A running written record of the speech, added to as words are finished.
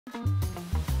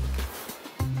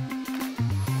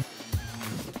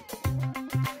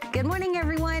Good morning,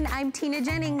 everyone. I'm Tina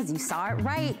Jennings. You saw it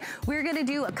right. We're gonna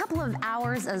do a couple of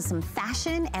hours of some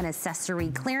fashion and accessory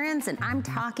clearance, and I'm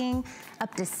talking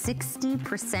up to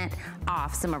 60%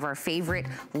 off some of our favorite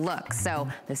looks. So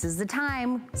this is the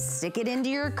time. Stick it into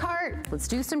your cart. Let's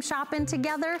do some shopping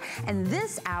together. And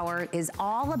this hour is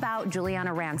all about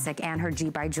Giuliana Rancic and her G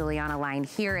by Giuliana line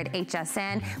here at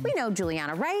HSN. We know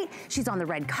Giuliana, right? She's on the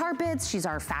red carpets. She's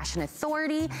our fashion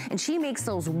authority, and she makes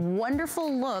those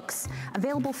wonderful looks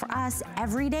available for us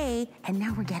every day, and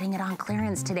now we're getting it on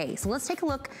clearance today. So let's take a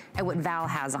look at what Val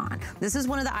has on. This is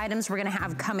one of the items we're gonna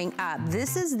have coming up.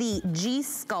 This is the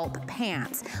G-Sculpt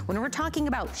pants. When we're talking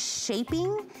about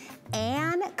shaping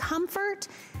and comfort,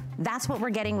 that's what we're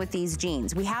getting with these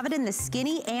jeans. We have it in the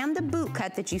skinny and the boot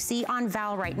cut that you see on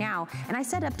Val right now. And I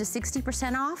said up to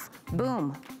 60% off,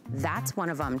 boom, that's one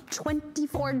of them.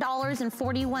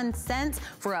 $24.41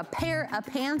 for a pair of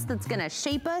pants that's gonna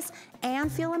shape us and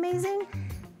feel amazing.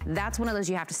 That's one of those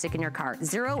you have to stick in your cart.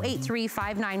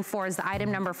 083594 is the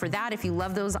item number for that. If you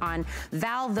love those on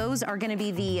Val, those are gonna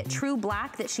be the true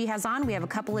black that she has on. We have a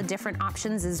couple of different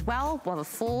options as well. We'll have a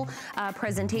full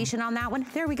presentation on that one.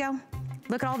 There we go.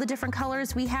 Look at all the different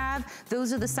colors we have.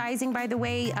 Those are the sizing, by the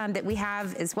way, that we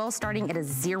have as well, starting at a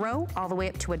 0 all the way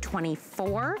up to a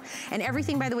 24. And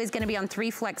everything, by the way, is gonna be on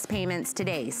 3 flex payments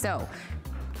today. So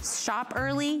shop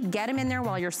early, get them in there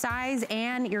while your size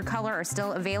and your color are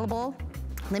still available.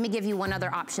 Let me give you one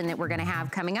other option that we're gonna have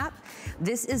coming up.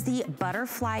 This is the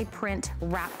butterfly print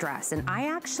wrap dress. And I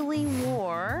actually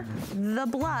wore the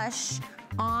blush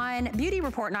on Beauty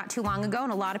Report not too long ago,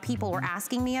 and a lot of people were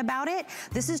asking me about it.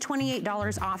 This is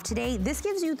 $28 off today. This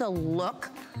gives you the look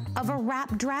of a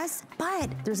wrap dress, but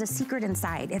there's a secret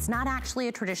inside. It's not actually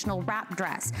a traditional wrap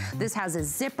dress. This has a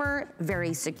zipper,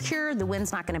 very secure. The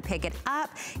wind's not gonna pick it up.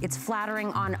 It's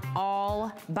flattering on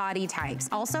all body types.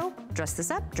 Also, dress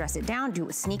this up, dress it down, do it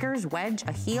with sneakers, wedge,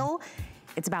 a heel.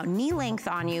 It's about knee length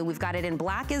on you. We've got it in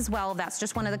black as well. That's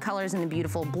just one of the colors in the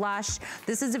beautiful blush.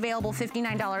 This is available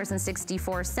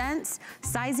 $59.64.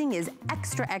 Sizing is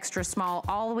extra, extra small,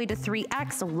 all the way to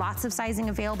 3X. So lots of sizing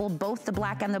available. Both the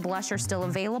black and the blush are still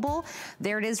available.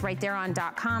 There it is right there on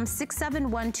 .com.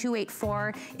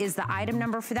 671284 is the item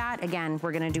number for that. Again,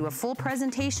 we're gonna do a full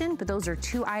presentation, but those are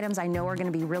 2 items I know are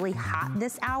gonna be really hot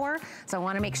this hour. So I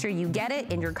wanna make sure you get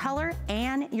it in your color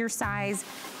and your size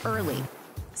early.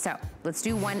 So let's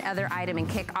do one other item and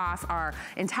kick off our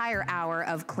entire hour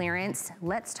of clearance.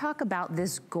 Let's talk about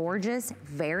this gorgeous,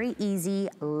 very easy,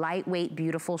 lightweight,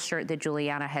 beautiful shirt that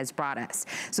Giuliana has brought us.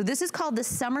 So this is called the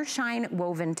Summer Shine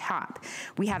Woven Top.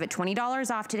 We have it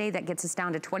 $20 off today. That gets us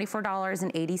down to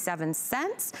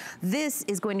 $24.87. This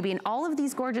is going to be in all of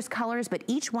these gorgeous colors, but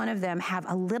each one of them have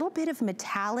a little bit of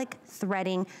metallic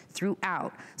threading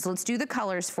throughout. So let's do the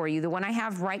colors for you. The one I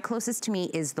have right closest to me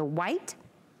is the white.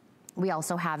 We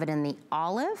also have it in the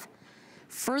olive.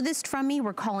 Furthest from me,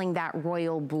 we're calling that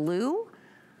royal blue.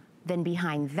 Then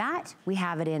behind that, we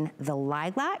have it in the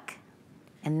lilac.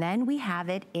 And then we have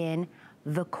it in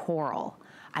the coral.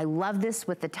 I love this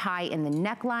with the tie in the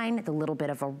neckline, the little bit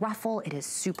of a ruffle. It is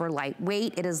super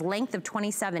lightweight. It is length of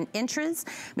 27 inches.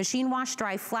 Machine wash,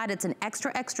 dry, flat. It's an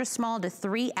extra, extra small to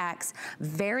 3X.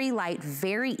 Very light,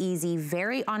 very easy,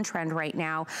 very on trend right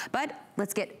now. But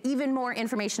let's get even more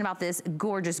information about this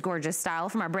gorgeous, gorgeous style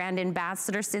from our brand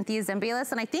ambassador, Cynthia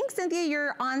Zambelis. And I think, Cynthia,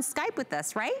 you're on Skype with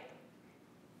us, right?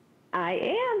 I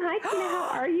am. Hi, Tina. How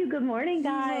are you? Good morning,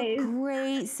 guys. You look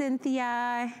great,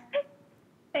 Cynthia.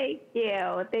 Thank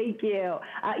you. Thank you.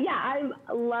 Yeah, I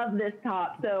love this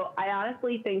top. So I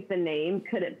honestly think the name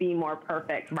couldn't be more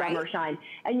perfect, right? Summer Shine.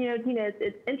 And you know, Tina,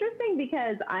 it's interesting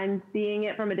because I'm seeing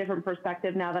it from a different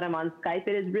perspective now that I'm on Skype.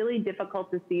 It is really difficult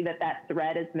to see that that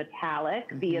thread is metallic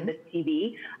via the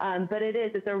TV, but it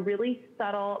is. It's a really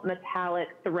subtle metallic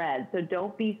thread. So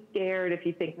don't be scared if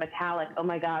you think metallic. Oh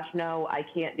my gosh, no, I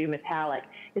can't do metallic.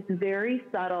 It's very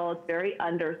subtle. It's very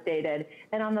understated.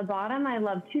 And on the bottom, I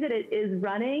love too that it is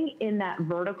running in that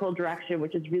vertical direction,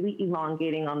 which is really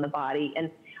elongating on the body.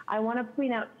 And I want to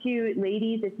point out too,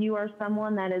 ladies, if you are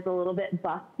someone that is a little bit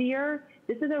bustier,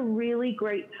 this is a really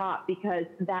great top because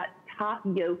that top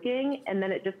yoking and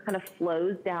then it just kind of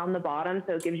flows down the bottom.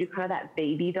 So it gives you kind of that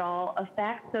baby doll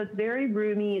effect. So it's very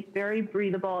roomy. It's very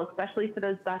breathable, especially for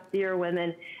those bustier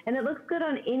women. And it looks good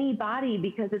on any body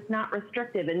because it's not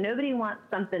restrictive and nobody wants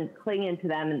something clinging to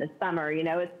them in the summer. You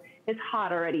know, it's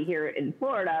hot already here in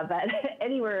Florida, but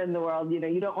anywhere in the world, you know,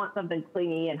 you don't want something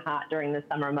clingy and hot during the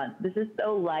summer months. This is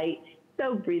so light,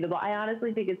 so breathable. I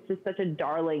honestly think it's just such a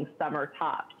darling summer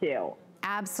top too.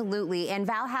 Absolutely, and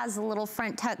Val has a little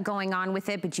front tuck going on with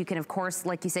it, but you can, of course,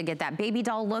 like you said, get that baby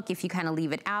doll look if you kind of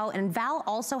leave it out. And Val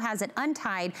also has it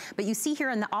untied, but you see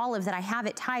here in the olive that I have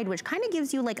it tied, which kind of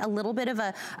gives you like a little bit of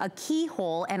a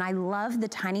keyhole, and I love the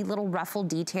tiny little ruffle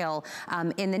detail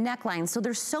in the neckline. So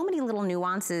there's so many little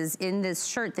nuances in this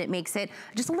shirt that makes it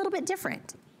just a little bit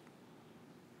different.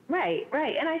 Right,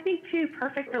 right. And I think, too,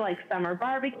 perfect for, like, summer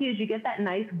barbecues. You get that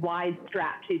nice wide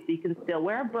strap, too, so you can still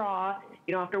wear a bra.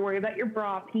 You don't have to worry about your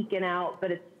bra peeking out,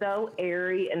 but it's so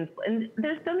airy, and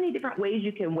there's so many different ways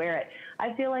you can wear it.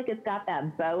 I feel like it's got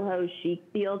that boho chic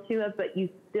feel to it, but you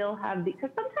still have the, because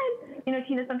sometimes, you know,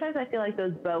 Tina, sometimes I feel like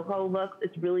those boho looks,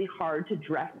 it's really hard to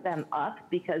dress them up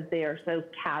because they are so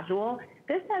casual.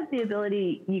 This has the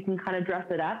ability, you can kind of dress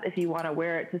it up if you want to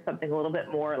wear it to something a little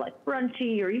bit more like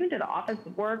brunchy or even to the office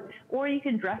work, or you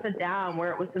can dress it down,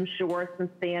 wear it with some shorts and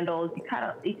sandals. You kind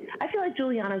of, I feel like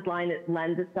Giuliana's line, it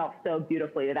lends itself so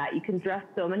beautifully to that. You can dress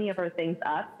so many of her things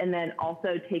up and then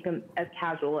also take them as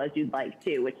casual as you'd like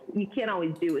to, which you can't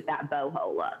always do with that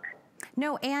boho look.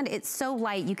 No, and it's so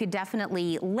light, you could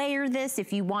definitely layer this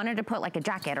if you wanted to put like a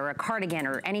jacket or a cardigan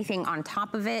or anything on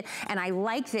top of it. And I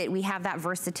like that we have that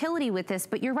versatility with this,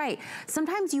 but you're right.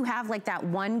 Sometimes you have like that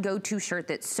one go-to shirt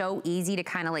that's so easy to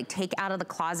kind of like take out of the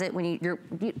closet when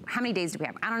how many days do we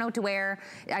have? I don't know what to wear.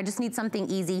 I just need something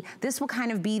easy. This will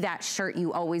kind of be that shirt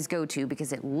you always go to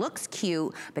because it looks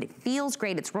cute, but it feels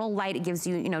great. It's real light. It gives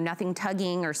you, you know, nothing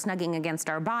tugging or snugging against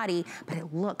our body, but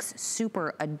it looks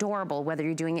super adorable, whether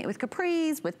you're doing it with capris,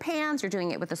 with pants, you're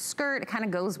doing it with a skirt, it kind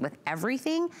of goes with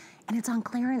everything. And it's on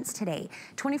clearance today.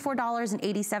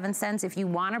 $24.87. If you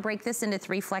want to break this into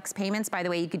 3 flex payments, by the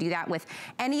way, you could do that with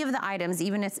any of the items,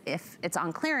 even if it's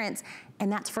on clearance.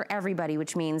 And that's for everybody,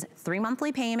 which means 3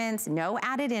 monthly payments, no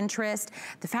added interest.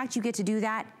 The fact you get to do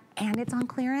that and it's on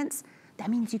clearance, that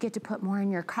means you get to put more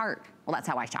in your cart. Well, that's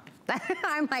how I shop.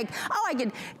 I'm like, oh, I could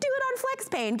do it on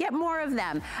FlexPay and get more of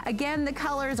them. Again, the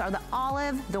colors are the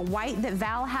olive, the white that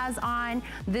Val has on.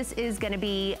 This is gonna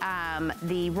be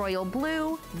the royal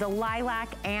blue, the lilac,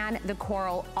 and the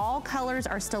coral. All colors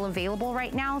are still available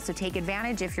right now, so take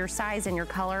advantage if your size and your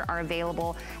color are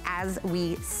available as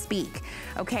we speak.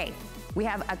 Okay. We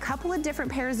have a couple of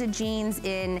different pairs of jeans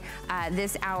in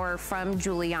this hour from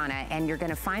Giuliana, and you're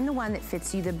gonna find the one that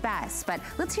fits you the best. But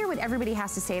let's hear what everybody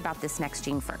has to say about this next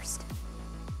jean first.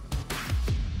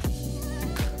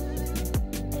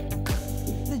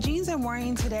 The jeans I'm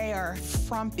wearing today are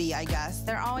frumpy, I guess.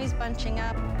 They're always bunching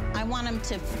up. I want them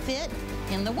to fit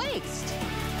in the waist.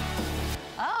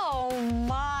 Oh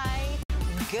my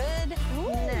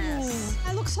goodness.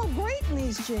 I look so great in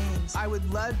these jeans. I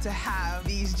would love to have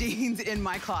these jeans in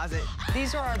my closet.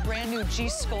 These are our brand new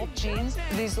G-Sculpt jeans.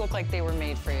 These look like they were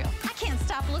made for you. I can't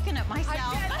stop looking at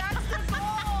myself.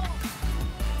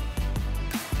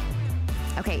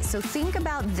 Okay, so think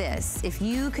about this. If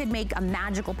you could make a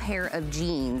magical pair of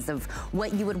jeans of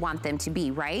what you would want them to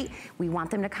be, right? We want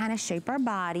them to kind of shape our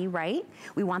body, right?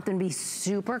 We want them to be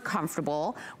super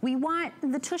comfortable. We want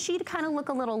the tushy to kind of look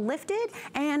a little lifted,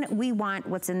 and we want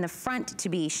what's in the front to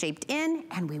be shaped in,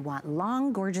 and we want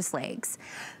long, gorgeous legs.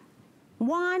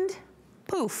 Wand,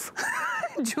 poof.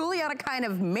 Giuliana kind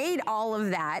of made all of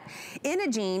that in a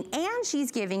jean, and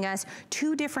she's giving us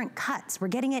 2 different cuts. We're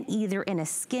getting it either in a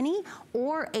skinny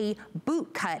or a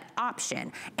boot cut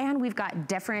option. And we've got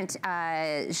different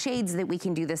shades that we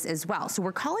can do this as well. So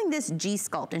we're calling this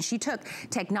G-Sculpt, and she took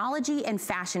technology and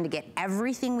fashion to get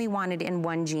everything we wanted in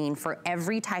one jean for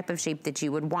every type of shape that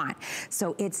you would want.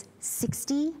 So it's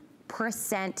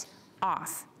 60%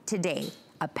 off today.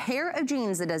 A pair of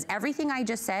jeans that does everything I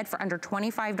just said for under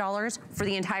 $25 for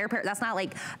the entire pair. That's not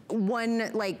like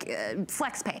one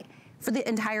flex pay for the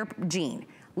entire jean.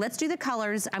 Let's do the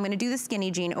colors. I'm gonna do the skinny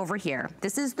jean over here.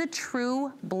 This is the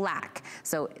true black.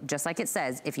 So just like it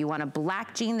says, if you want a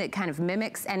black jean that kind of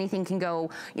mimics anything, can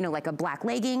go, you know, like a black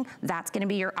legging, that's gonna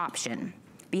be your option.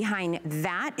 Behind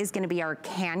that is gonna be our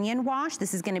Canyon wash.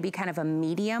 This is gonna be kind of a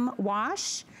medium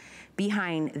wash.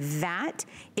 Behind that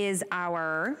is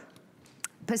our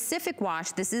Pacific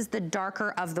wash. This is the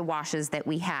darker of the washes that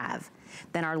we have.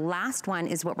 Then our last one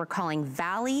is what we're calling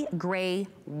Valley Gray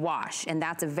Wash, and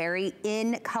that's a very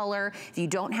in color. If you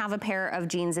don't have a pair of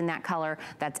jeans in that color,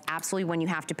 that's absolutely one you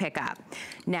have to pick up.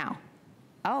 Now,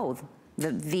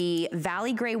 the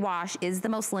Valley Gray Wash is the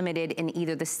most limited in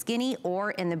either the skinny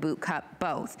or in the boot cut,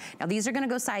 both. Now these are gonna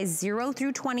go size 0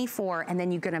 through 24, and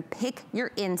then you're gonna pick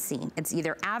your inseam. It's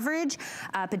either average,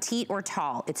 petite, or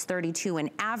tall. It's 32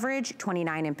 in average,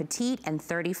 29 in petite, and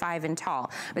 35 in tall.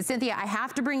 But Cynthia, I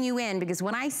have to bring you in because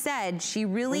when I said she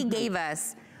really gave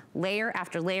us layer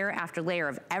after layer after layer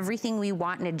of everything we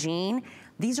want in a jean,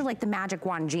 these are like the magic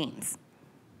wand jeans.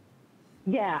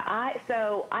 Yeah,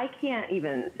 so I can't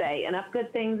even say enough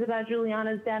good things about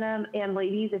Giuliana's denim. And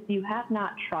ladies, if you have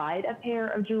not tried a pair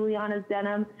of Giuliana's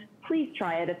denim, please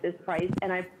try it at this price.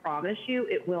 And I promise you,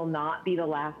 it will not be the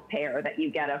last pair that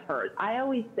you get of hers. I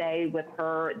always say with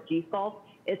her G-Sculpt,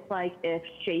 it's like if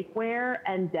shapewear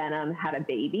and denim had a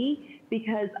baby,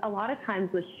 because a lot of times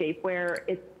with shapewear,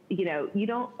 it's, you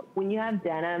know, when you have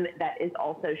denim that is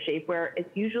also shapewear, it's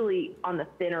usually on the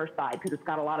thinner side because it's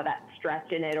got a lot of that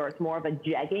stretch in it, or it's more of a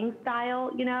jegging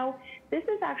style, you know. This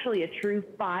is actually a true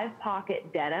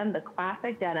 5-pocket denim, the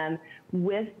classic denim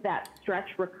with that stretch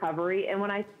recovery. And when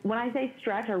I say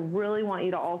stretch, I really want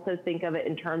you to also think of it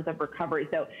in terms of recovery.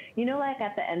 So, you know, like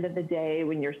at the end of the day,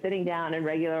 when you're sitting down in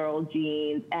regular old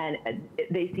jeans and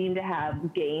they seem to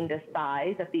have gained a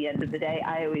size at the end of the day,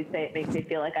 I always say it makes me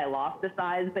feel like I lost a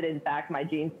size, but in fact, my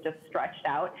jeans just stretched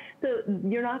out. So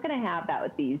you're not going to have that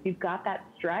with these. You've got that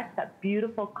stretch, that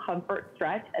beautiful comfort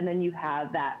stretch, and then you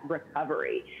have that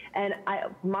recovery. And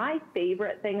my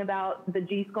favorite thing about the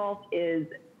G-Sculpt is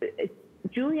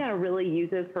Giuliana really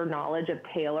uses her knowledge of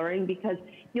tailoring, because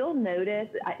you'll notice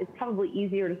it's probably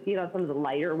easier to see it on some of the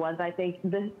lighter ones. I think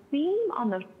the seam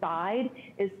on the side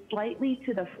is slightly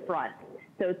to the front,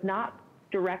 so it's not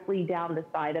directly down the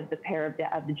side of the pair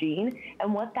of the jean.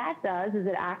 And what that does is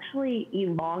it actually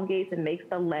elongates and makes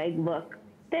the leg look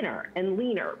thinner and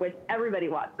leaner, which everybody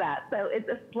wants that. So it's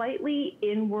a slightly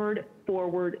inward,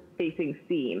 forward-facing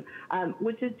seam,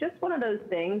 which is just one of those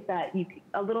things that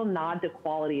a little nod to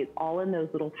quality. It's all in those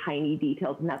little tiny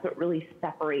details, and that's what really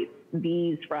separates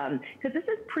these from, because this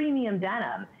is premium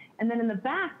denim. And then in the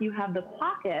back, you have the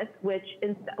pockets, which,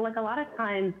 like a lot of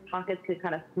times, pockets could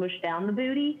kind of smush down the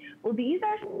booty. Well, these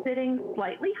are sitting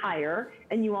slightly higher,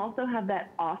 and you also have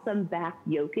that awesome back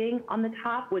yoking on the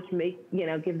top, which makes, you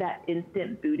know, give that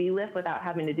instant booty lift without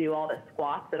having to do all the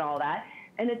squats and all that.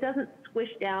 And it doesn't squish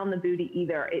down the booty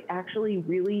either. It actually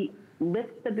really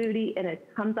lifts the booty, and it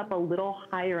comes up a little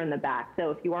higher in the back.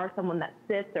 So if you are someone that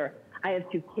sits, or I have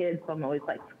 2 kids, so I'm always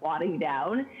like squatting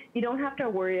down, you don't have to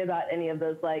worry about any of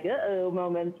those like, uh-oh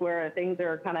moments where things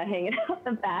are kind of hanging out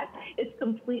the back. It's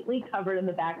completely covered in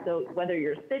the back. So whether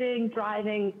you're sitting,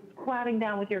 driving, squatting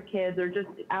down with your kids, or just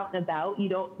out and about,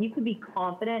 you can be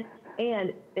confident.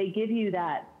 And they give you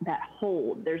that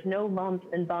hold. There's no lumps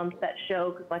and bumps that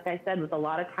show, because like I said, with a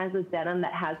lot of times with denim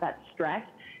that has that stretch,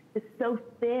 it's so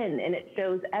thin and it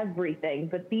shows everything.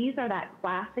 But these are that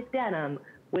classic denim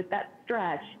with that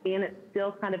stretch, and it's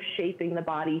still kind of shaping the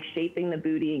body, shaping the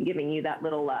booty, and giving you that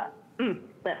little lift.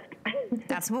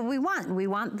 That's what we want. We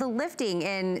want the lifting.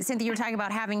 And Cynthia, you were talking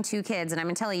about having 2 kids, and I'm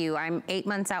gonna tell you, I'm 8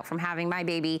 months out from having my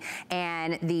baby,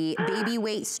 and the baby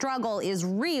weight struggle is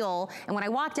real. And when I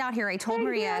walked out here, I told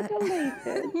Maria,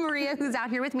 who's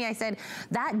out here with me, I said,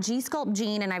 that G-Sculpt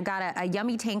jean, and I've got a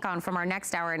yummy tank on from our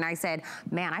next hour, and I said,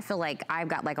 man, I feel like I've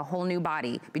got like a whole new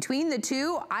body. Between the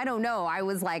 2, I don't know. I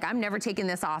was like, I'm never taking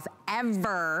this off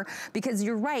ever, because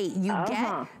you're right, you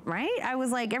get, right? I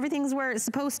was like, everything's where it's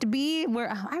supposed to be.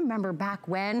 Where I remember back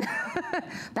when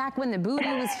the booty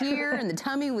was here and the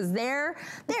tummy was there.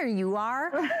 There you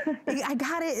are. I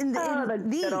got it in the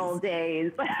these good old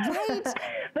days. Right.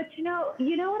 But you know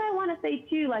what I want to say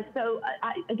too, like, so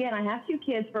I have 2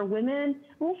 kids. For women,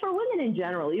 well, for women in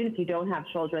general, even if you don't have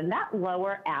children, that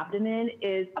lower abdomen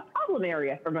is a problem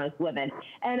area for most women.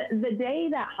 And the day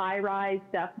that high-rise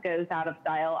stuff goes out of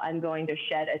style, I'm going to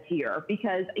shed a tear,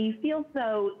 because you feel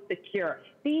so secure.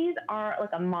 These are like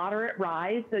a moderate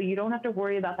rise, so you don't have to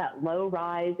worry about that low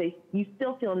rise. You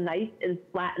still feel nice and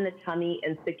flat in the tummy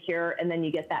and secure, and then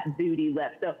you get that booty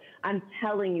lift. So I'm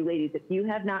telling you, ladies, if you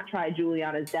have not tried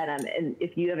Giuliana's denim, and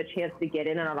if you have a chance to get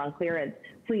in and on clearance,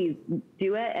 please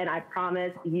do it, and I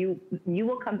promise you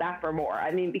will come back for more. I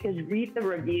mean, because read the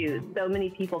reviews. So many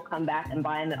people come back and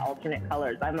buy them in alternate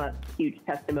colors. I'm a huge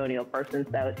testimonial person,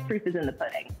 so proof is in the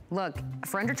pudding. Look,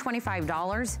 for under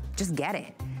 $25, just get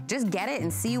it. Just get it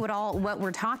and see what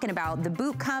we're talking about. The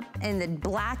boot cup in the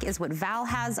black is what Val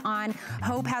has on.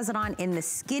 Hope has it on in the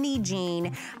skinny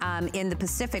jean in the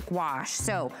Pacific wash.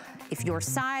 So if your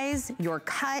size, your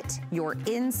cut, your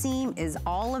inseam is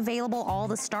all available, all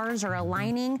the stars are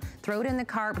aligning, throw it in the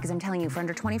cart, because I'm telling you, for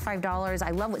under $25,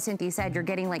 I love what Cynthia said, you're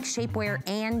getting like shapewear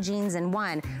and jeans in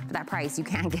one. For that price, you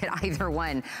can't get either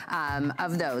one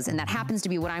of those. And that happens to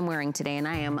be what I'm wearing today, and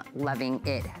I am loving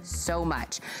it so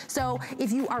much. So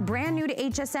if you are are brand new to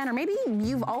HSN, or maybe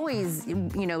you've always,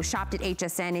 you know, shopped at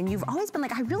HSN and you've always been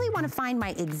like, I really want to find my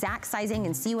exact sizing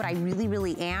and see what I really,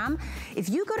 really am. If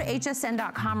you go to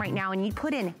hsn.com right now and you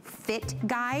put in fit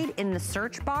guide in the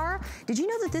search bar, did you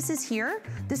know that this is here?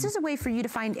 This is a way for you to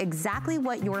find exactly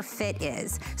what your fit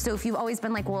is. So if you've always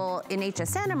been like, well, in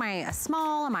HSN, am I a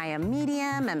small? Am I a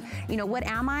medium? And you know, what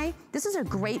am I? This is a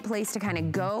great place to kind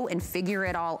of go and figure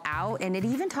it all out. And it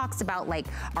even talks about like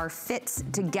our fits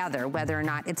together, whether or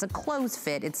not it's a clothes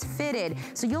fit, it's fitted.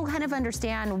 So you'll kind of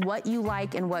understand what you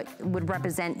like and what would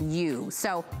represent you.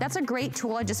 So that's a great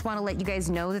tool. I just want to let you guys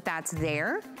know that that's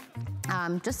there.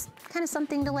 Just kind of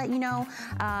something to let you know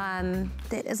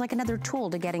that is like another tool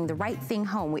to getting the right thing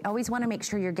home. We always want to make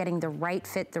sure you're getting the right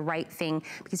fit, the right thing,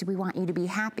 because we want you to be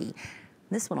happy.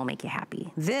 This one will make you happy.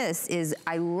 This is,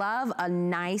 I love a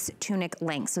nice tunic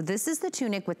length. So this is the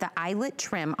tunic with the eyelet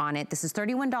trim on it. This is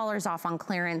 $31 off on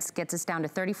clearance, gets us down to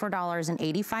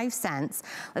 $34.85.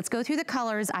 Let's go through the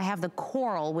colors. I have the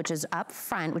coral, which is up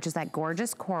front, which is that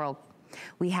gorgeous coral.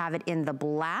 We have it in the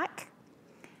black.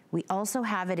 We also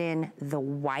have it in the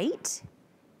white,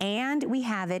 and we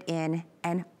have it in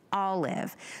an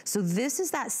olive. So this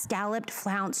is that scalloped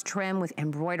flounce trim with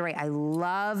embroidery. I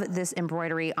love this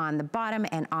embroidery on the bottom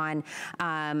and on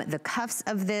the cuffs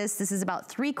of this. This is about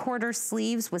 3/4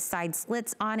 sleeves with side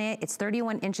slits on it. It's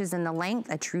 31 inches in the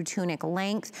length, a true tunic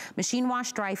length. Machine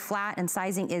wash, dry, flat, and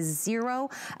sizing is 0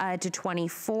 to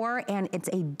 24, and it's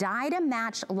a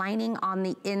dye-to-match lining on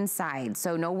the inside.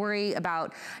 So no worry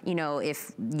about, you know,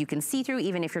 if you can see through,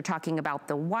 even if you're talking about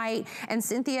the white. And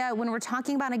Cynthia, when we're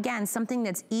talking about, again, something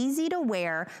that's easy to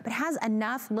wear, but has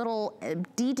enough little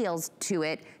details to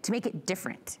it to make it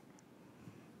different.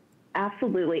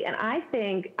 Absolutely. And I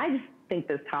just think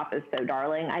this top is so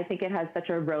darling. I think it has such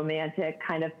a romantic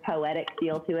kind of poetic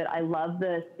feel to it. I love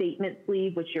the statement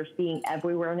sleeve, which you're seeing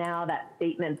everywhere now. That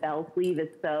statement bell sleeve is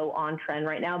so on trend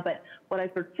right now. But what I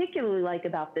particularly like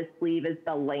about this sleeve is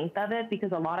the length of it,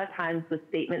 because a lot of times with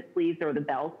statement sleeves or the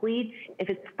bell sleeve, if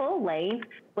it's full length,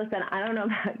 listen, I don't know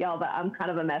about y'all, but I'm kind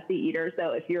of a messy eater.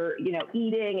 So if you're, you know,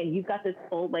 eating and you've got this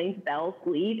full length bell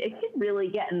sleeve, it can really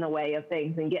get in the way of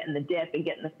things and get in the dip and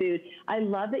get in the food. I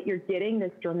love that you're getting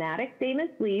this dramatic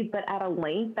statement sleeve, but at a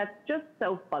length that's just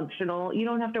so functional. You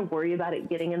don't have to worry about it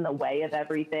getting in the way of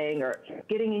everything or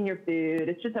getting in your food.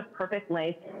 It's just a perfect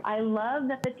length. I love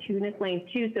that the tunic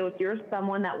length too. So if you're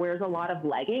someone that wears a lot of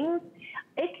leggings,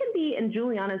 it can be, and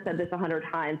Juliana said this 100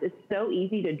 times, it's so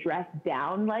easy to dress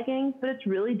down leggings, but it's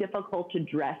really difficult to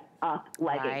dress up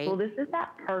leggings. Right. Well, this is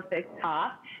that perfect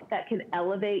top that can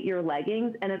elevate your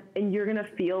leggings, and you're gonna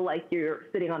feel like you're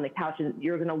sitting on the couch, and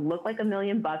you're gonna look like $1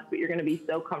 million, but you're gonna be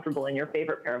so comfortable in your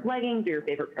favorite pair of leggings or your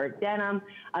favorite pair of denim.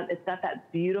 It's got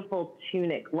that beautiful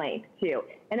tunic length too.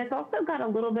 And it's also got a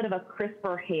little bit of a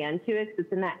crisper hand to it, because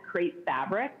it's in that crepe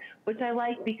fabric, which I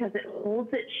like because it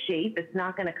holds its shape. It's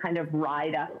not gonna kind of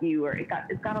ride up you, or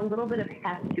it's got a little bit of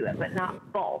heft to it, but not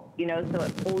full, you know, so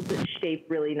it holds its shape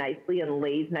really nicely and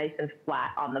lays nice and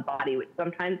flat on the body, which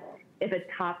sometimes if a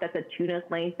top that's a tunic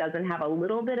length doesn't have a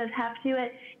little bit of heft to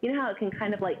it, you know how it can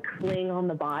kind of like cling on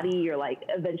the body or like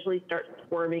eventually start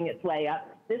squirming its way up.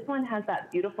 This one has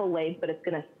that beautiful length, but it's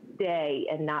gonna stay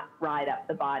and not ride up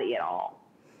the body at all.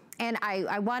 And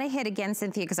I want to hit again,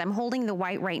 Cynthia, because I'm holding the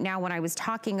white right now when I was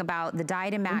talking about the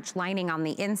dye-to-match lining on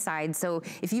the inside. So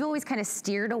if you've always kind of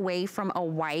steered away from a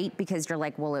white because you're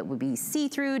like, well, it would be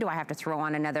see-through. Do I have to throw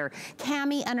on another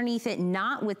cami underneath it?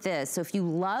 Not with this. So if you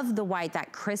love the white,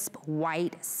 that crisp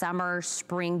white, summer,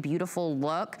 spring, beautiful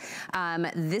look,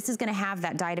 this is going to have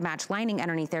that dye-to-match lining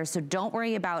underneath there. So don't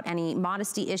worry about any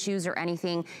modesty issues or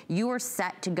anything. You are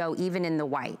set to go even in the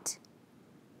white.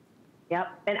 Yep,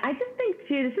 and I just think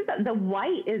too, the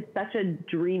white is such a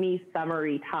dreamy,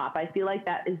 summery top. I feel like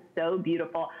that is so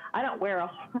beautiful. I don't wear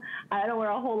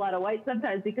a whole lot of white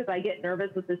sometimes because I get nervous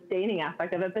with the staining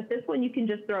aspect of it. But this one you can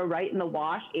just throw right in the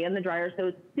wash and the dryer, so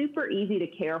it's super easy to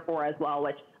care for as well.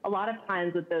 Which a lot of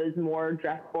times with those more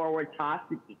dress-forward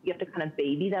tops, you have to kind of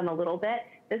baby them a little bit.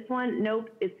 This one, nope,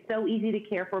 it's so easy to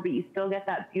care for, but you still get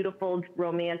that beautiful,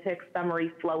 romantic,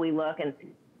 summery, flowy look. And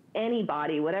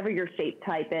anybody, whatever your shape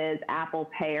type is, apple,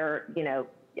 pear, you know,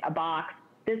 a box,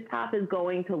 this top is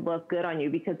going to look good on you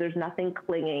because there's nothing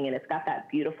clinging, and it's got that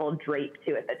beautiful drape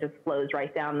to it that just flows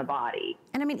right down the body.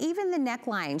 And I mean, even the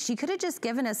neckline, she could have just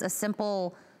given us a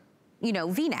simple, you know,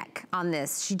 V-neck on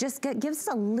this. She just gives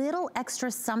us a little extra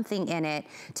something in it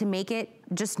to make it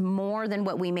just more than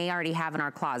what we may already have in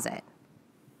our closet.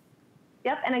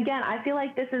 Yep, and again, I feel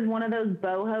like this is one of those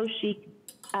boho chic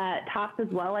tops as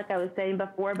well, like I was saying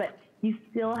before, but you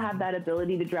still have that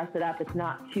ability to dress it up. It's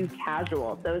not too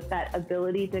casual. So it's that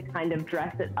ability to kind of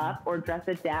dress it up or dress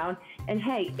it down. And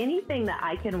hey, anything that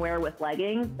I can wear with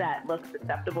leggings that looks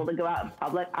acceptable to go out in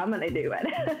public, I'm going to do it.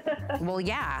 Well,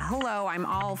 yeah, hello, I'm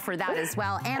all for that as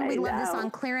well. And we love this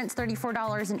on clearance,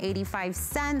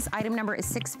 $34.85. Item number is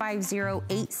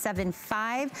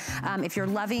 650875. If you're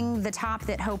loving the top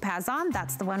that Hope has on,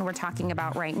 that's the one we're talking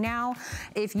about right now.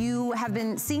 If you have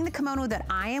been seeing the kimono that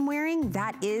I am wearing,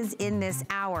 that is in this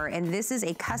hour, and this is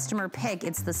a customer pick.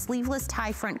 It's the sleeveless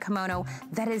tie front kimono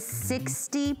that is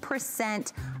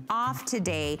 60% off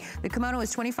today. The kimono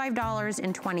is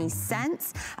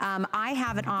 $25.20. I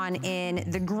have it on in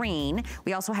the green.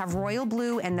 We also have royal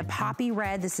blue and the poppy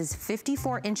red. This is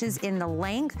 54 inches in the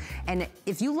length, and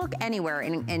if you look anywhere,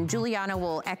 and Juliana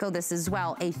will echo this as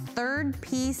well, a third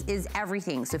piece is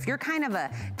everything. So if you're kind of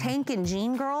a tank and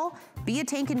jean girl, be a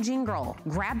tank and jean girl.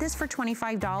 Grab this for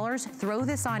 $25, throw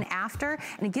this on after,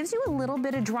 and it gives you a little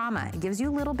bit of drama. It gives you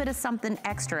a little bit of something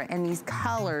extra, and these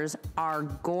colors are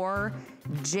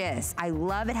gorgeous. I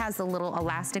love it has the little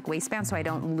elastic waistband so I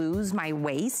don't lose my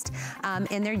waist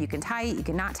in there. You can tie it, you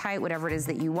can not tie it, whatever it is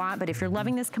that you want. But if you're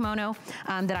loving this kimono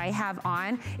that I have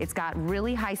on, it's got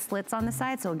really high slits on the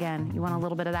side. So again, you want a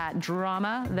little bit of that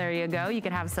drama. There you go. You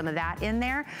can have some of that in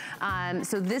there.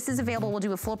 So this is available. We'll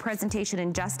do a full presentation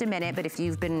in just a minute, but if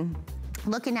you've been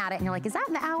looking at it and you're like, is that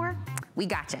in the hour? We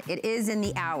gotcha. It is in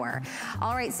the hour.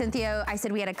 All right, Cynthia, I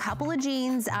said we had a couple of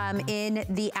jeans in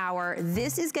the hour.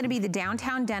 This is gonna be the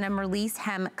downtown denim release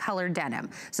hem colored denim.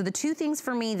 So the two things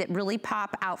for me that really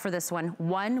pop out for this one,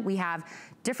 we have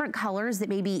different colors that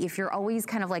maybe if you're always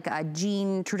kind of like a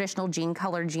jean, traditional jean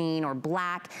color jean or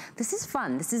black, this is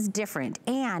fun, this is different.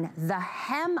 And the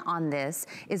hem on this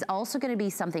is also gonna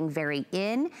be something very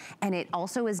in, and it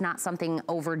also is not something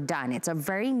overdone. It's a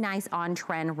very nice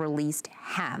on-trend released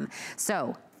hem.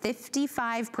 So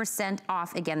 55%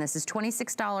 off. Again, this is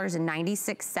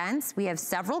 $26.96. We have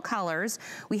several colors.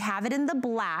 We have it in the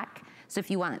black. So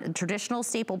if you want a traditional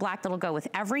staple black that'll go with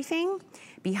everything.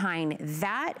 Behind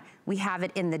that, we have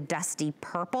it in the dusty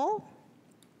purple.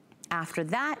 After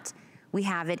that, we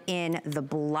have it in the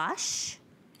blush.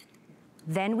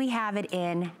 Then we have it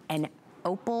in an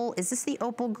opal. Is this the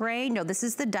opal gray? No, this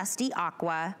is the dusty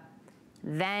aqua.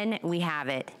 Then we have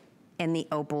it in the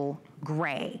opal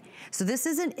gray. So this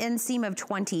is an inseam of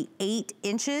 28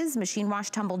 inches, machine wash,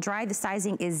 tumble dry. The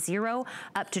sizing is 0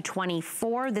 up to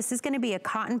 24. This is gonna be a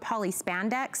cotton poly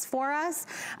spandex for us,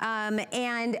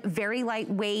 and very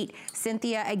lightweight.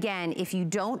 Cynthia, again, if you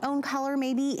don't own color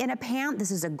maybe in a pant, this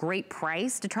is a great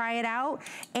price to try it out.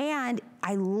 And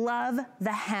I love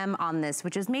the hem on this,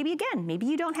 which is maybe, again, maybe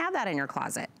you don't have that in your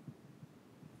closet.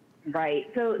 Right.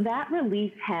 So that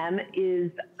release hem is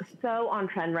so on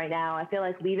trend right now. I feel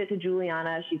like leave it to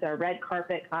Juliana. She's our red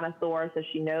carpet connoisseur, so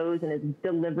she knows and is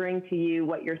delivering to you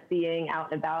what you're seeing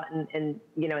out and about in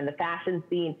you know, in the fashion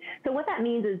scene. So what that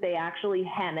means is they actually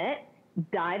hem it,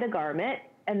 dye the garment,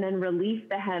 and then release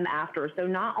the hem after. So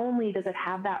not only does it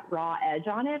have that raw edge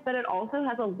on it, but it also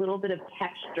has a little bit of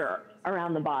texture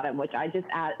around the bottom, which it just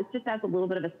adds a little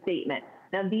bit of a statement.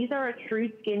 Now, these are a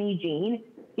true skinny jean.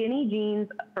 Skinny jeans,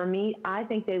 for me, I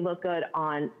think they look good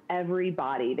on every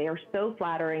body. They are so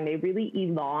flattering. They really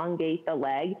elongate the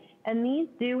leg. And these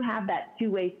do have that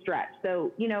two-way stretch.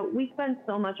 So, you know, we spend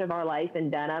so much of our life in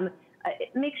denim.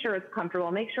 Make sure it's comfortable,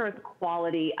 make sure it's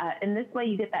quality. And this way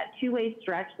you get that two-way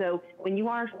stretch. So when you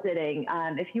are sitting,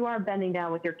 if you are bending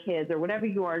down with your kids or whatever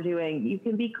you are doing, you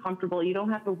can be comfortable. You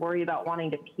don't have to worry about wanting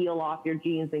to peel off your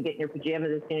jeans and get in your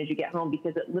pajamas as soon as you get home,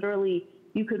 because it literally,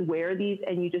 you could wear these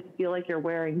and you just feel like you're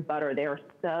wearing butter. They are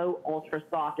so ultra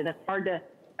soft, and it's hard to,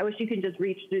 I wish you could just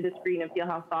reach through the screen and feel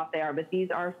how soft they are, but these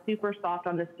are super soft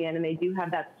on the skin, and they do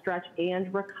have that stretch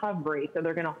and recovery, so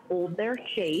they're gonna hold their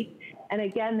shape. And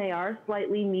again, they are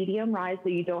slightly medium rise, so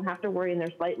you don't have to worry, and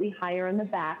they're slightly higher in the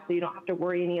back, so you don't have to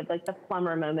worry any of like the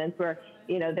plumber moments where,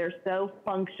 you know, they're so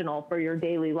functional for your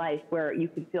daily life where you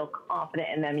can feel confident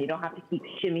in them. You don't have to keep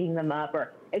shimmying them up,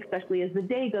 or especially as the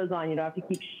day goes on, you don't have to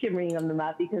keep shimmering them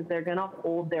up, because they're gonna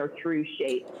hold their true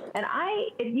shape. And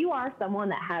if you are someone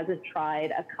that hasn't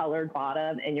tried a colored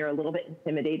bottom and you're a little bit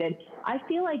intimidated, I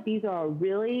feel like these are a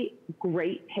really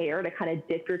great pair to kind of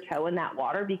dip your toe in that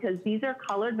water, because these are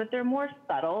colored, but they're more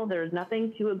subtle. There's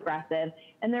nothing too aggressive,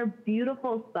 and they're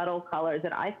beautiful, subtle colors.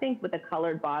 And I think with a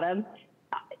colored bottom,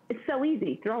 it's so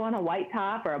easy. Throw on a white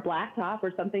top or a black top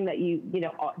or something that you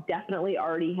know, definitely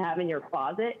already have in your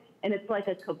closet, and it's like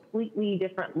a completely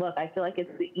different look. I feel like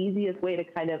it's the easiest way to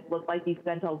kind of look like you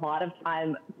spent a lot of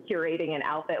time curating an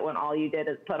outfit when all you did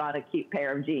is put on a cute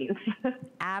pair of jeans.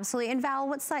 Absolutely. And Val,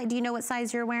 what size, do you know what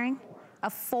size you're wearing? a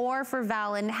 4 for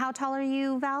Val. And how tall are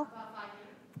you, Val?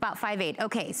 About 5'8".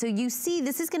 Okay, so you see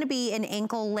this is gonna be an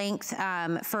ankle length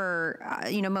for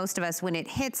you know, most of us when it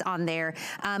hits on there.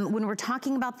 When we're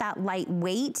talking about that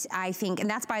lightweight, I think, and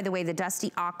that's by the way, the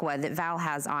Dusty Aqua that Val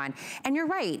has on. And you're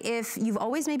right, if you've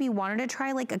always maybe wanted to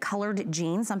try like a colored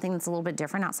jean, something that's a little bit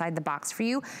different outside the box for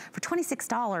you, for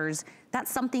 $26, that's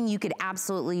something you could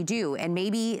absolutely do. And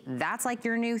maybe that's like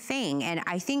your new thing. And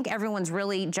I think everyone's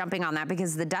really jumping on that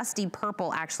because the Dusty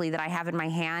Purple actually that I have in my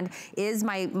hand is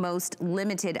my most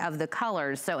limited of the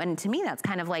colors. So, and to me, that's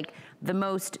kind of like the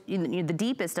most, you know, the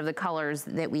deepest of the colors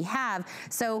that we have.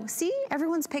 So see,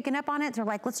 everyone's picking up on it. They're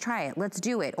like, let's try it, let's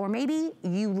do it. Or maybe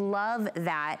you love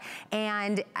that.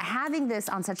 And having this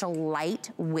on such a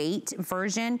lightweight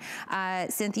version,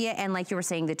 Cynthia, and like you were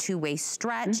saying, the two-way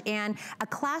stretch and a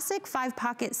classic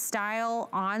 5-pocket style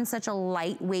on such a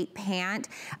lightweight pant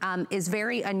is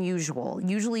very unusual.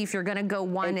 Usually if you're gonna go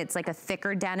one, it's like a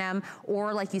thicker denim,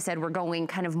 or like you said, we're going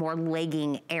kind of more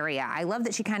legging area. I love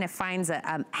that she kind of finds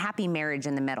a happy marriage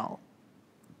in the middle.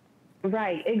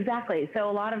 Right, exactly. So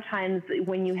a lot of times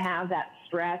when you have that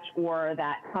stretch or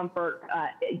that comfort,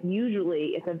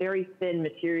 usually it's a very thin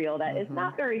material that is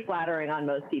not very flattering on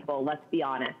most people, let's be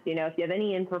honest. You know, if you have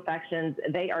any imperfections,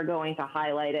 they are going to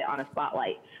highlight it on a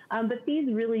spotlight. But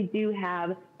these really do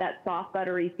have that soft,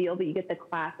 buttery feel, but you get the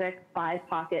classic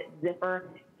 5-pocket zipper.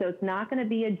 So it's not going to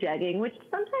be a jegging, which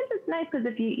sometimes it's nice because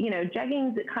if you know,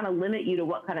 jeggings kind of limit you to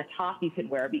what kind of top you can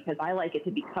wear, because I like it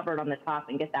to be covered on the top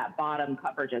and get that bottom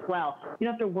coverage as well. You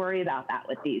don't have to worry about that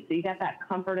with these. So you got that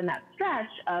comfort and that stretch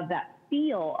of that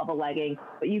feel of a legging,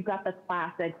 but you've got the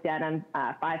classic denim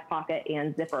 5-pocket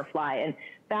and zipper fly. And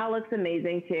Val looks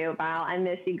amazing too. Val, I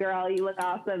miss you, girl. You look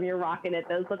awesome. You're rocking it.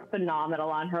 Those look phenomenal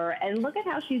on her. And look at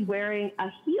how she's wearing a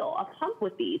heel, a pump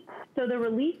with these. So the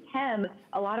released hem,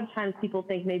 a lot of times people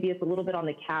think maybe it's a little bit on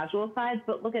the casual side,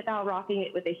 but look at Val rocking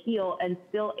it with a heel and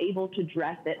still able to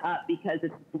dress it up because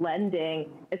it's blending.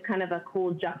 It's kind of a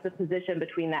cool juxtaposition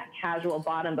between that casual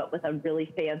bottom, but with a really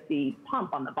fancy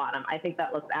pump on the bottom. I think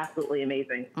that looks absolutely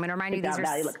amazing. I'm gonna remind you, these are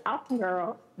Val, you look awesome,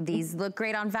 girl. These look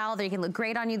great on Val. They can look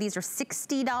great on you. These are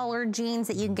 $60 jeans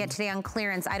that you can get today on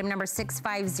clearance. Item number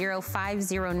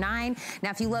 650509. Now,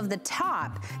 if you love the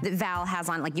top that Val has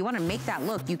on, like you want to make that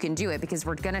look, you can do it because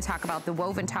we're going to talk about the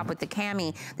woven top with the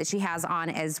cami that she has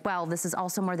on as well. This is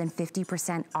also more than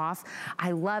 50% off. I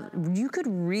love, you could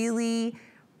really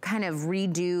kind of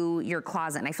redo your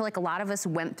closet. And I feel like a lot of us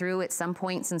went through at some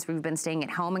point since we've been staying at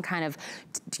home and kind of,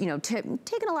 you know,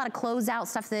 taking a lot of clothes out,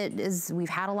 stuff that we've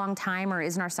had a long time or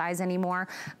isn't our size anymore.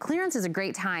 Clearance is a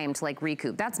great time to like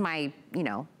recoup. That's my, you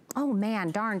know, oh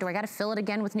man, darn, do I gotta fill it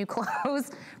again with new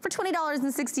clothes? For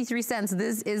 $20.63,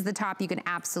 this is the top you can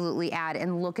absolutely add.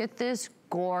 And look at this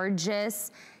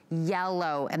gorgeous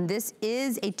yellow, and this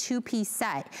is a 2-piece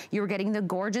set. You're getting the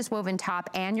gorgeous woven top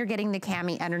and you're getting the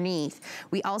cami underneath.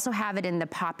 We also have it in the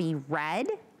poppy red,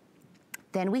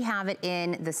 then we have it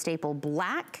in the staple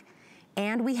black,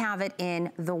 and we have it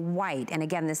in the white. And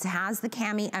again, this has the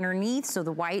cami underneath, so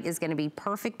the white is gonna be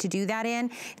perfect to do that in.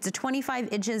 It's a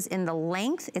 25 inches in the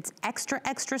length. It's extra,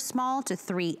 extra small to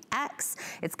 3X.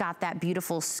 It's got that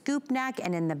beautiful scoop neck,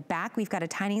 and in the back, we've got a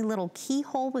tiny little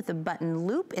keyhole with a button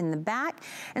loop in the back.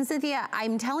 And Cynthia,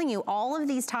 I'm telling you, all of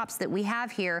these tops that we have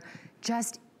here,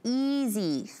 just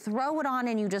easy. Throw it on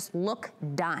and you just look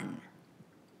done.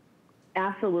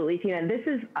 Absolutely, Tina. This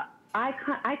is, I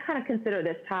kind of consider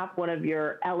this top one of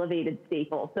your elevated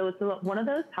staples. So it's one of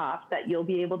those tops that you'll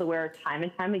be able to wear time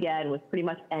and time again with pretty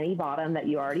much any bottom that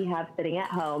you already have sitting at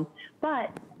home.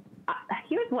 But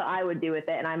here's what I would do with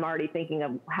it, and I'm already thinking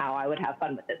of how I would have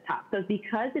fun with this top. So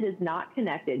because it is not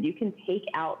connected, you can take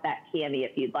out that cami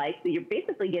if you'd like. So you're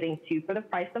basically getting 2 for the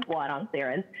price of 1 on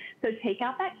clearance. So take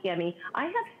out that cami. I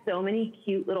have so many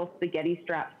cute little spaghetti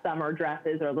strap summer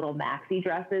dresses or little maxi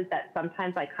dresses that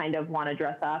sometimes I kind of want to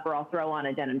dress up, or I'll throw on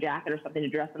a denim jacket or something to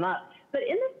dress them up. But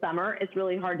in the summer, it's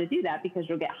really hard to do that because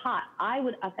you'll get hot. I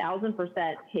would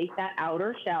 1000% take that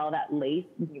outer shell, that lace,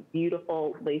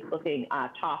 beautiful lace-looking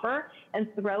topper, and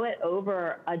throw it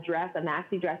over a dress, a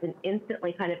maxi dress, and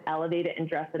instantly kind of elevate it and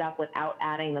dress it up without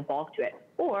adding the bulk to it.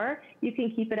 Or you can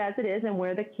keep it as it is and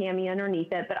wear the cami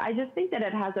underneath it. But I just think that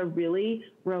it has a really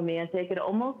romantic, it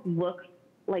almost looks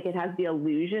like it has the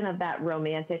illusion of that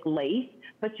romantic lace,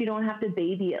 but you don't have to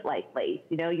baby it like lace.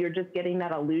 You know, you're just getting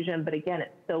that illusion, but again,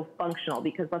 it's so functional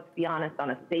because let's be honest, on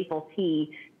a staple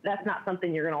tee, that's not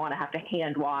something you're going to want to have to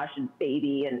hand wash and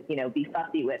baby and, you know, be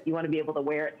fussy with. You want to be able to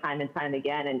wear it time and time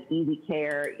again and easy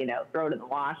care, you know, throw it in the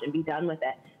wash and be done with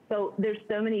it. So there's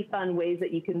so many fun ways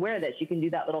that you can wear this. You can do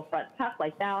that little front tuck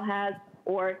like Val has,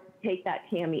 or take that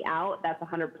cami out. That's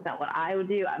 100% what I would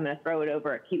do. I'm going to throw it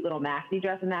over a cute little maxi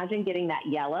dress. Imagine getting that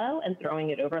yellow and throwing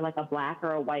it over like a black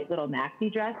or a white little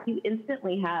maxi dress. You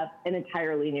instantly have an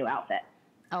entirely new outfit.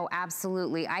 Oh,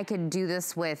 absolutely. I could do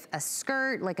this with a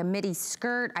skirt, like a midi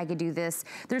skirt. I could do this.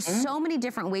 There's so many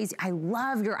different ways. I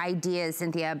love your ideas,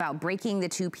 Cynthia, about breaking the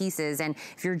two pieces. And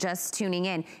if you're just tuning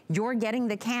in, you're getting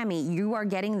the cami, you are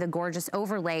getting the gorgeous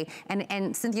overlay.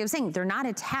 And Cynthia was saying they're not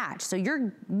attached. So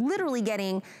you're literally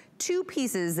getting two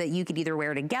pieces that you could either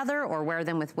wear together or wear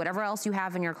them with whatever else you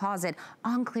have in your closet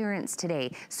on clearance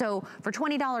today. So for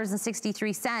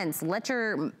 $20.63, let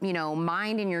your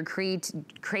mind and your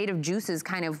creative juices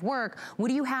kind of work. What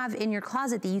do you have in your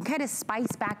closet that you kind of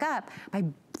spice back up by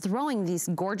throwing these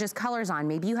gorgeous colors on?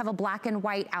 Maybe you have a black and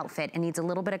white outfit and needs a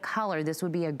little bit of color. This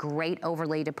would be a great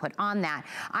overlay to put on that.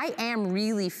 I am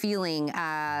really feeling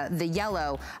the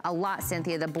yellow a lot,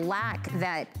 Cynthia. The black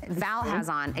that Val has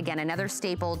on, again, another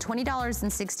staple,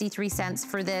 $20.63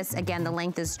 for this. Again, the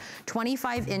length is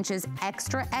 25 inches,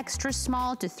 extra, extra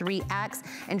small to 3X.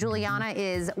 And Juliana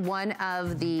is one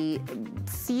of the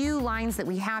few lines that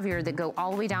we have here that go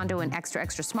all the way down to an extra,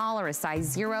 extra small or a size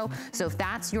 0. So if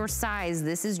that's your size,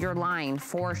 this is your line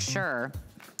for sure.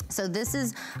 So this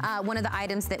is one of the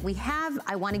items that we have.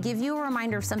 I want to give you a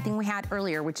reminder of something we had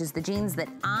earlier, which is the jeans that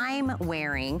I'm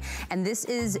wearing. And this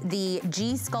is the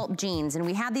G Sculpt jeans. And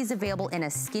we have these available in a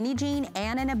skinny jean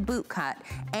and in a boot cut.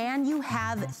 And you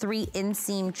have 3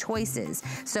 inseam choices.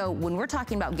 So when we're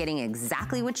talking about getting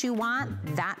exactly what you want,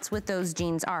 that's what those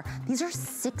jeans are. These are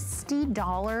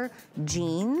 $60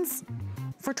 jeans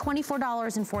for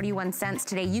 $24.41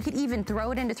 today. You could even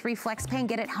throw it into 3 flex pay and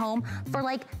get it home for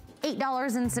like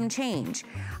 $8 and some change.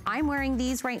 I'm wearing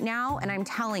these right now and I'm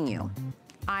telling you,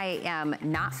 I am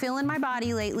not feeling my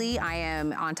body lately. I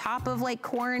am on top of like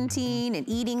quarantine and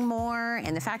eating more,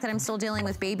 and the fact that I'm still dealing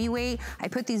with baby weight, I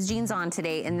put these jeans on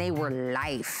today and they were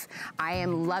life. I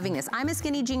am loving this. I'm a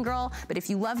skinny jean girl, but if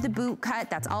you love the boot cut,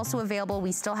 that's also available.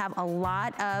 We still have a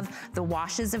lot of the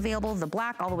washes available, the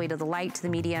black all the way to the light, to the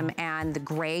medium, and the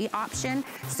gray option.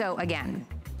 So again,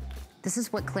 this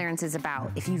is what clearance is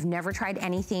about. If you've never tried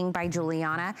anything by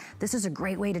Juliana, this is a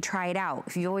great way to try it out.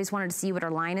 If you always wanted to see what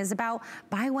her line is about,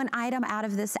 buy one item out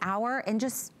of this hour and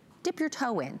just dip your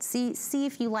toe in, see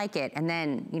if you like it, and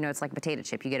then, it's like a potato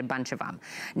chip, you get a bunch of them.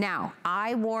 Now,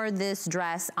 I wore this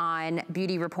dress on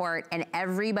Beauty Report and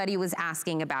everybody was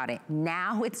asking about it.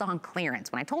 Now it's on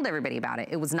clearance. When I told everybody about it,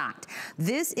 it was not.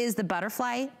 This is the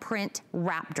butterfly print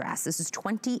wrap dress. This is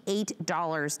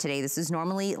 $28 today. This is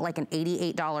normally like an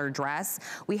 $88 dress.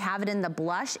 We have it in the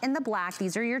blush and the black.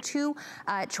 These are your 2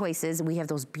 choices. We have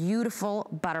those beautiful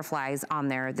butterflies on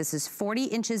there. This is 40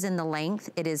 inches in the length.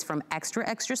 It is from extra,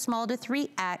 extra small to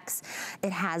 3X.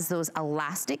 It has those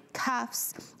elastic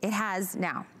cuffs. It has,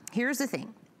 now, here's the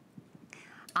thing.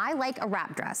 I like a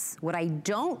wrap dress. What I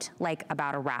don't like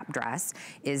about a wrap dress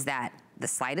is that the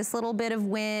slightest little bit of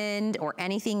wind or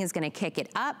anything is gonna kick it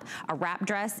up. A wrap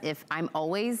dress, if I'm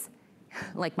always,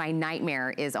 like my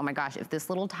nightmare is, oh my gosh, if this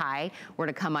little tie were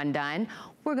to come undone,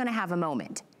 we're gonna have a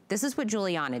moment. This is what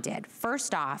Juliana did.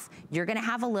 First off, you're gonna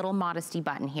have a little modesty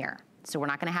button here. So we're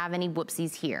not gonna have any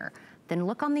whoopsies here. Then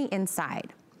look on the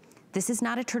inside. This is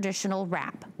not a traditional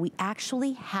wrap. We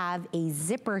actually have a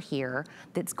zipper here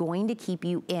that's going to keep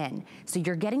you in. So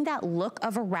you're getting that look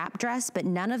of a wrap dress, but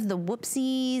none of the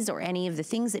whoopsies or any of the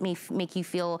things that may make you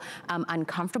feel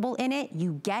uncomfortable in it.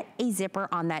 You get a zipper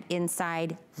on that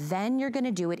inside, then you're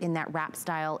gonna do it in that wrap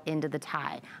style into the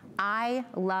tie. I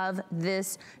love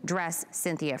this dress,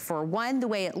 Cynthia. For one, the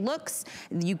way it looks,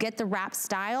 you get the wrap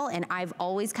style, and I've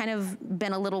always kind of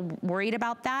been a little worried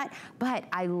about that, but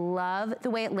I love the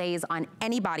way it lays on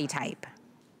any body type.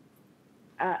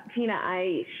 Tina,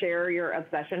 I share your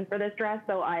obsession for this dress.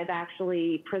 So I've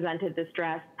actually presented this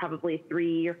dress probably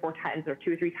 3 or 4 times or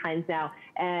 2 or 3 times now.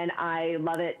 And I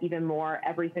love it even more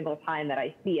every single time that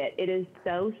I see it. It is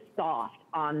so soft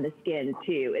on the skin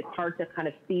too. It's hard to kind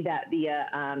of see that via,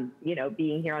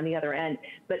 being here on the other end.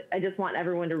 But I just want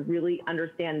everyone to really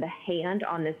understand the hand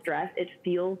on this dress. It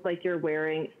feels like you're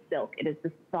wearing silk. It is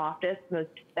the softest, most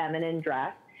feminine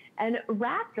dress. And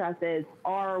wrap dresses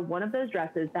are one of those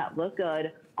dresses that look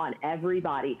good on every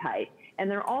body type.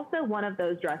 And they're also one of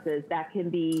those dresses that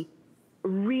can be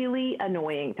really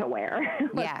annoying to wear,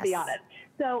 let's be honest.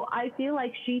 So I feel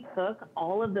like she took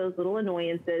all of those little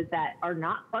annoyances that are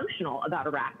not functional about a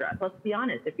wrap dress. Let's be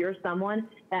honest, if you're someone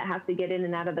that has to get in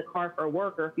and out of the car for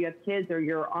work, or if you have kids or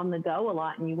you're on the go a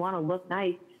lot and you want to look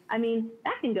nice, I mean,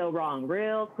 that can go wrong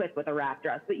real quick with a wrap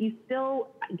dress, but you still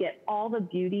get all the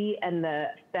beauty and the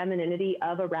femininity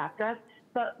of a wrap dress,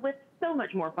 but with so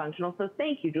much more functional. So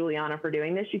thank you, Juliana, for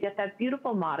doing this. You get that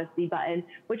beautiful modesty button,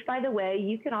 which, by the way,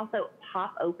 you can also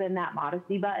pop open that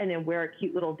modesty button and wear a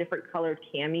cute little different colored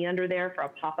cami under there for a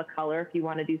pop of color if you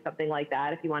want to do something like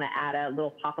that, if you want to add a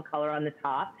little pop of color on the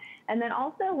top. And then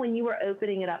also, when you were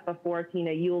opening it up before,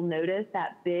 Tina, you'll notice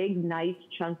that big, nice,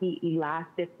 chunky,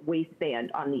 elastic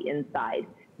waistband on the inside.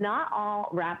 Not all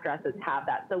wrap dresses have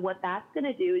that. So what that's going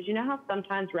to do is, you know how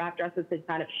sometimes wrap dresses can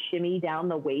kind of shimmy down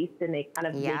the waist and they kind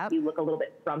of make you look a little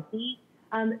bit frumpy?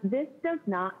 This does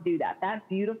not do that. That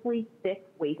beautifully thick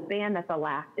waistband that's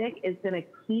elastic is going to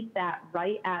keep that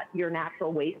right at your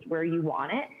natural waist where you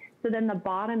want it. So then the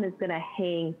bottom is going to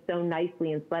hang so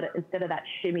nicely instead of that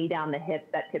shimmy down the hips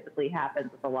that typically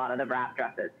happens with a lot of the wrap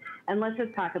dresses. And let's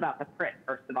just talk about the print,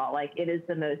 first of all. Like, it is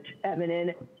the most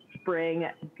feminine, spring,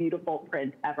 beautiful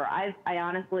print ever. I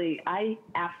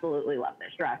absolutely love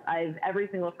this dress. Every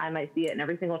single time I see it and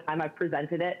every single time I've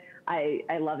presented it,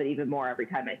 I love it even more every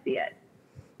time I see it.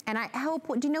 And I hope,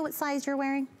 do you know what size you're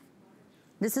wearing?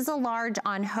 This is a large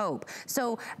on Hope.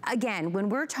 So again, when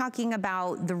we're talking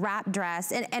about the wrap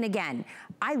dress, and again,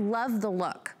 I love the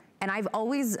look. And I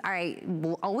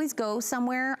will always go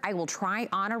somewhere, I will try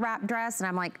on a wrap dress and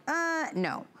I'm like,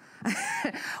 no.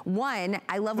 One,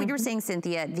 I love what you were saying,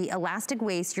 Cynthia, the elastic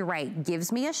waist, you're right,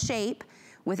 gives me a shape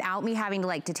without me having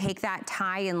to take that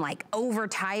tie and over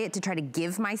tie it to try to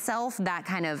give myself that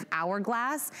kind of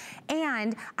hourglass.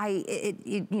 And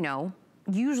you know,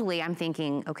 usually I'm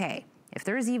thinking, okay, if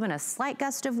there's even a slight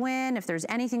gust of wind, if there's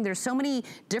anything, there's so many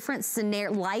different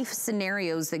life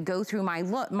scenarios that go through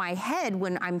my head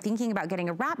when I'm thinking about getting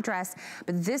a wrap dress,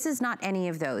 but this is not any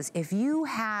of those. If you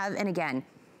have, and again,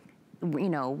 you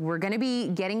know, we're gonna be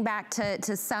getting back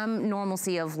to some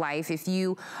normalcy of life. If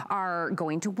you are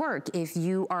going to work, if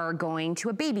you are going to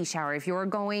a baby shower, if you're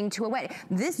going to a wedding,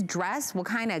 this dress will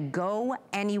kind of go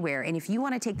anywhere. And if you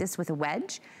wanna take this with a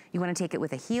wedge, you wanna take it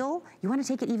with a heel, you wanna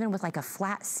take it even with a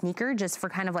flat sneaker just for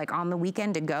kind of on the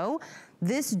weekend to go,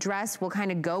 this dress will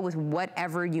kind of go with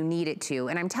whatever you need it to.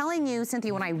 And I'm telling you,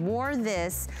 Cynthia, when I wore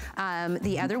this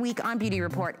the other week on Beauty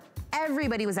Report,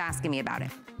 everybody was asking me about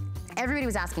it. Everybody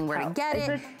was asking where to get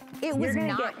it. It was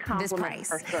not this price.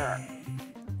 For sure.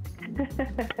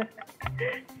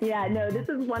 Yeah, no, this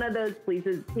is one of those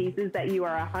pieces that you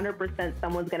are 100%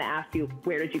 someone's going to ask you,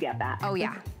 where did you get that? Oh,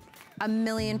 yeah.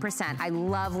 1,000,000%. I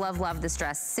love, love, love this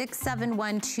dress.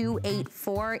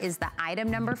 671284 is the item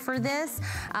number for this.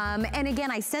 And again,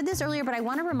 I said this earlier, but I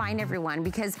want to remind everyone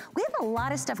because we have a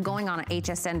lot of stuff going on at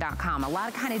hsn.com, a lot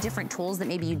of kind of different tools that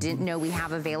maybe you didn't know we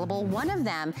have available. One of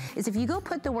them is if you go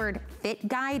put the word fit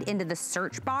guide into the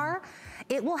search bar,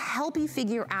 it will help you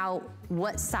figure out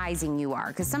what sizing you are.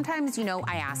 Because sometimes, you know,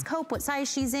 I ask Hope what size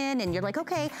she's in and you're like,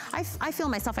 okay, I feel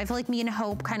myself. I feel like me and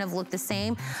Hope kind of look the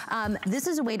same. This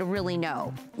is a way to really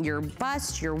know your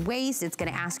bust, your waist. It's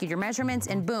gonna ask you your measurements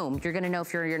and boom, you're gonna know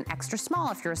if you're an extra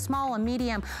small, if you're a small, a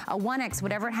medium, a 1X,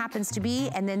 whatever it happens to be.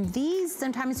 And then these,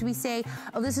 sometimes we say,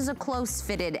 oh, this is a close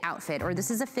fitted outfit or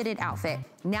this is a fitted outfit.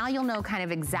 Now you'll know kind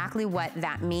of exactly what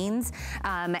that means.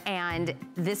 And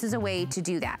this is a way to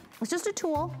do that. It's just a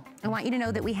tool I want you to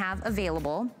know that we have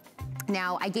available.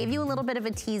 Now, I gave you a little bit of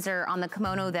a teaser on the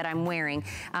kimono that I'm wearing,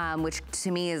 which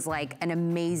to me is like an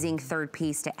amazing third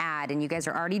piece to add, and you guys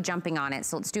are already jumping on it,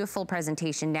 so let's do a full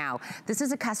presentation now. This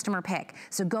is a customer pick,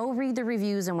 so go read the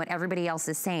reviews and what everybody else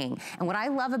is saying. And what I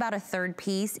love about a third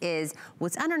piece is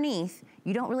what's underneath,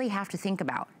 you don't really have to think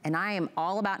about. And I am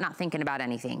all about not thinking about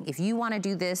anything. If you wanna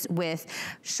do this with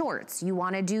shorts, you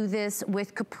wanna do this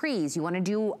with capris, you wanna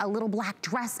do a little black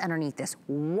dress underneath this,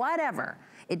 whatever.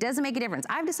 It doesn't make a difference.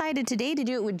 I've decided today to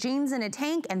do it with jeans and a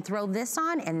tank and throw this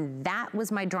on, and that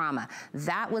was my drama.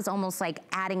 That was almost like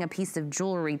adding a piece of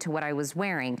jewelry to what I was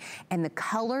wearing. And the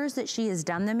colors that she has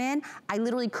done them in, I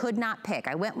literally could not pick.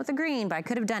 I went with the green, but I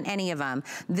could have done any of them.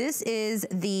 This is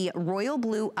the royal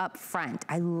blue up front.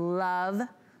 I love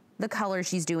the color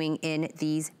she's doing in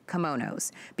these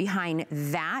kimonos. Behind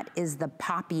that is the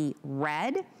poppy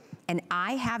red, and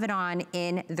I have it on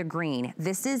in the green.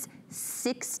 This is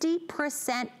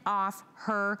 60% off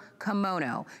her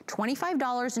kimono.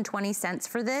 $25.20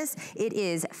 for this. It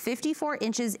is 54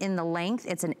 inches in the length.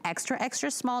 It's an extra, extra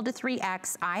small to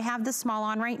 3X. I have the small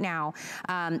on right now.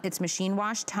 It's machine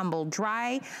wash, tumble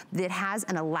dry. It has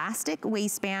an elastic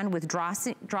waistband with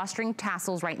drawstring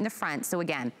tassels right in the front. So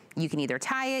again, you can either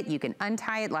tie it, you can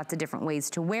untie it, lots of different ways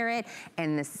to wear it.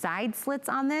 And the side slits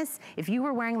on this, if you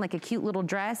were wearing like a cute little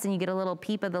dress and you get a little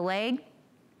peep of the leg,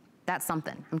 that's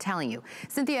something, I'm telling you.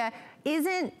 Cynthia,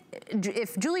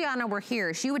 if Juliana were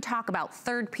here, she would talk about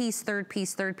third piece, third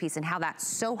piece, third piece, and how that's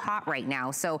so hot right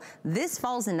now. So this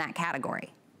falls in that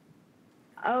category.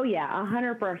 Oh yeah,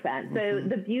 100%. So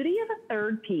the beauty of a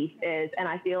third piece is, and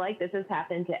I feel like this has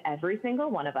happened to every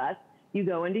single one of us, you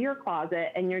go into your closet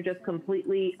and you're just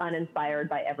completely uninspired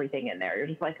by everything in there. You're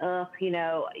just like, oh,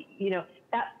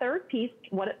 that third piece,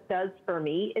 what it does for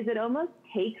me is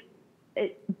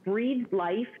it breathes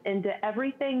life into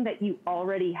everything that you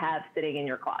already have sitting in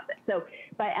your closet. So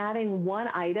by adding one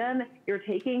item, you're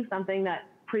taking something that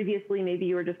previously maybe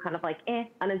you were just kind of like,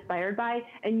 uninspired by,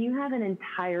 and you have an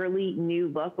entirely new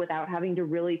look without having to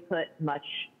really put much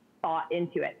thought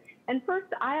into it. And first,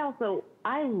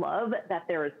 I love that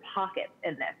there is pockets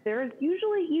in this.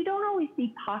 You don't always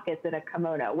see pockets in a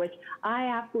kimono, which I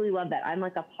absolutely love that. I'm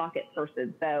like a pocket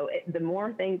person. So the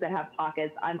more things that have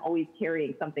pockets, I'm always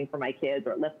carrying something for my kids,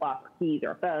 or lip gloss, or keys,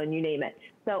 or phone, you name it.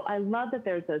 So I love that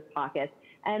there's those pockets.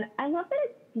 And I love that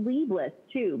it's sleeveless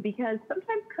too, because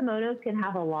sometimes kimonos can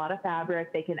have a lot of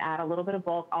fabric. They can add a little bit of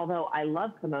bulk, although I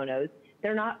love kimonos.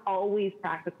 They're not always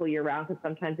practical year-round because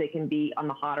sometimes they can be on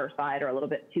the hotter side or a little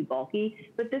bit too bulky.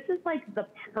 But this is like the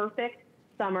perfect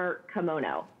summer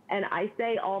kimono. And I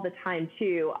say all the time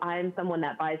too, I'm someone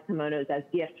that buys kimonos as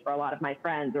gifts for a lot of my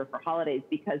friends or for holidays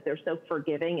because they're so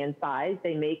forgiving in size.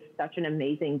 They make such an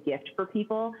amazing gift for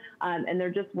people. And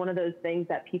they're just one of those things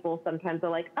that people sometimes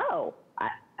are like, oh,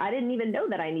 I didn't even know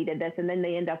that I needed this. And then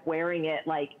they end up wearing it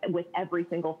like with every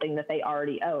single thing that they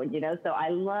already own, So I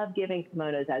love giving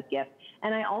kimonos as gifts.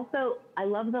 And I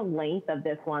love the length of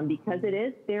this one because it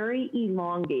is very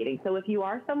elongating. So if you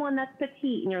are someone that's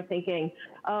petite and you're thinking,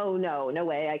 oh, no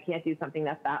way, I can't do something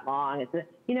that's that long.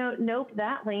 Nope,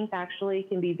 that length actually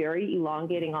can be very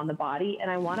elongating on the body. And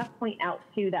I want to point out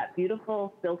too, that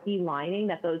beautiful silky lining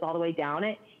that goes all the way down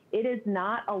it. It is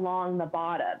not along the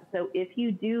bottom. So if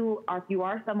you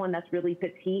are someone that's really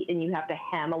petite and you have to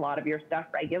hem a lot of your stuff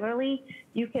regularly,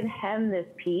 you can hem this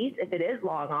piece if it is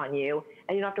long on you,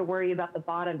 and you don't have to worry about the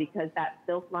bottom because that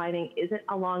silk lining isn't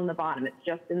along the bottom. It's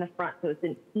just in the front. So it's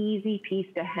an easy piece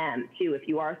to hem too if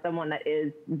you are someone that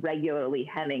is regularly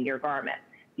hemming your garment.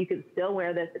 You can still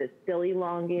wear this. It is still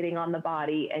elongating on the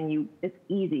body, and it's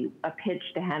easy, a pinch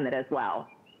to hem it as well.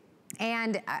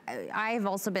 And I've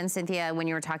also been, Cynthia, when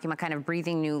you were talking about kind of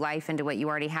breathing new life into what you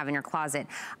already have in your closet.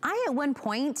 I, at one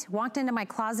point, walked into my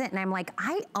closet and I'm like,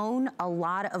 I own a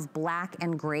lot of black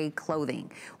and gray clothing.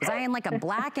 Was I in like a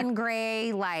black and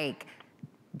gray, like,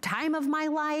 time of my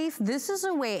life? This is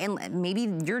a way, and maybe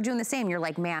you're doing the same. You're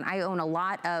like, man, I own a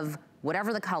lot of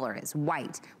whatever the color is,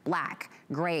 white, black,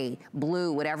 gray,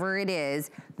 blue, whatever it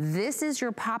is. This is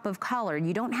your pop of color.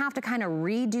 You don't have to kind of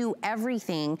redo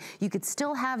everything. You could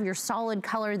still have your solid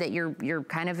color that you're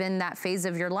kind of in that phase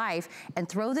of your life, and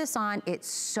throw this on. It's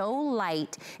so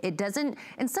light. It doesn't,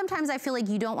 and sometimes I feel like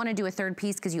you don't want to do a third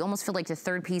piece because you almost feel like the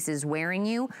third piece is wearing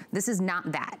you. This is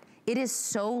not that. It is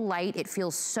so light, it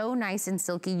feels so nice and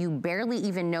silky, you barely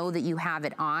even know that you have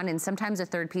it on, and sometimes a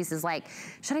third piece is like,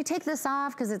 should I take this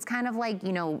off? Because it's kind of like,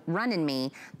 running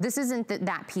me. This isn't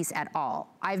that piece at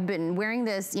all. I've been wearing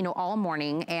this, all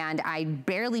morning, and I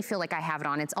barely feel like I have it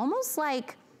on. It's almost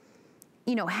like,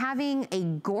 having a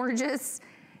gorgeous,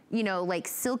 like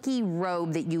silky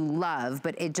robe that you love,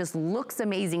 but it just looks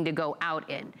amazing to go out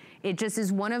in. It just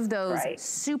is one of those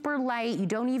super light, you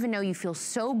don't even know, you feel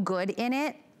so good in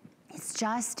it. It's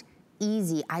just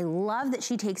easy. I love that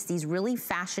she takes these really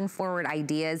fashion forward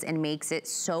ideas and makes it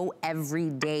so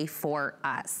everyday for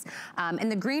us.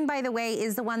 And the green, by the way,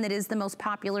 is the one that is the most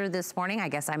popular this morning. I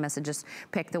guess I must have just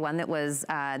picked the one that was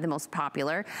the most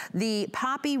popular. The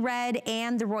poppy red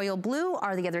and the royal blue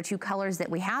are the other two colors that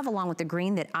we have, along with the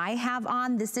green that I have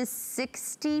on. This is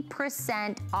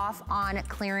 60% off on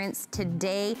clearance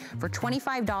today for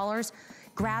 $25.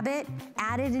 Grab it,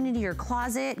 add it into your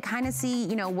closet, kind of see,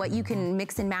 what you can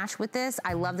mix and match with this.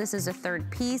 I love this as a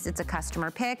third piece. It's a customer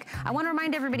pick. I want to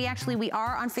remind everybody, actually, we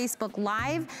are on Facebook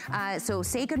Live. So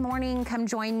say good morning, come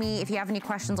join me. If you have any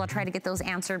questions, I'll try to get those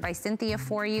answered by Cynthia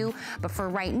for you. But for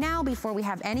right now, before we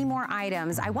have any more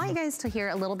items, I want you guys to hear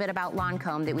a little bit about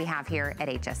Lancome that we have here at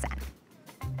HSN.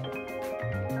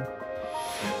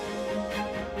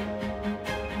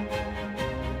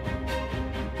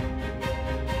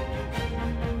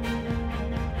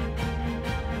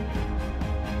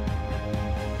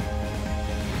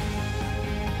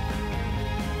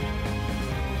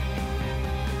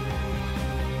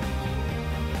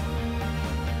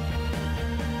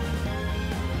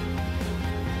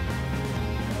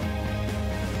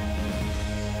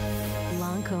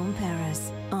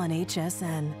 Paris on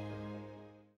HSN.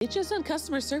 HSN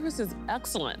customer service is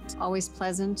excellent. Always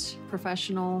pleasant,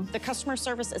 professional. The customer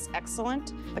service is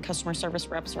excellent. The customer service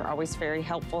reps are always very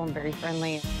helpful and very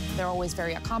friendly. They're always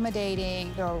very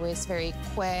accommodating. They're always very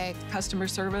quick. Customer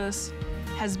service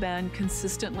has been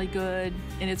consistently good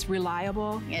and it's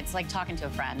reliable. It's like talking to a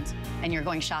friend and you're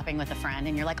going shopping with a friend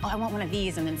and you're like, oh, I want one of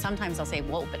these. And then sometimes I'll say,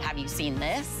 whoa, but have you seen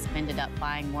this? Ended up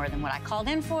buying more than what I called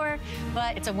in for,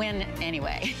 but it's a win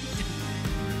anyway.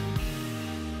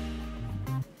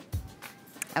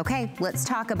 Okay, let's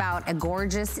talk about a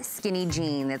gorgeous skinny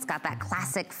jean that's got that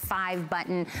classic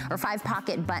 5-button or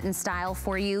 5-pocket button style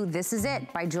for you. This is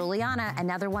it by Juliana,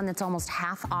 another one that's almost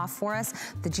half off for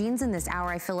us. The jeans in this hour,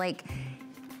 I feel like,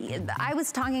 I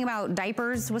was talking about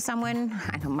diapers with someone,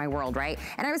 I know my world, right?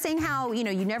 And I was saying how, you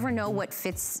know, you never know what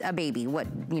fits a baby, what,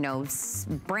 you know,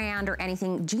 brand or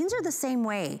anything. Jeans are the same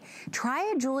way.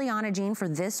 Try a Juliana jean for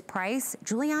this price.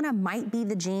 Juliana might be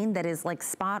the jean that is like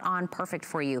spot on perfect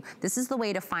for you. This is the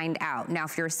way to find out. Now,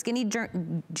 if you're a skinny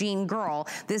jean girl,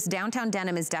 this downtown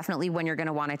denim is definitely one you're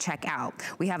gonna wanna check out.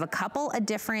 We have a couple of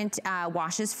different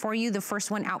washes for you. The first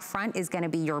one out front is gonna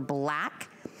be your black.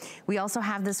 We also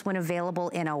have this one available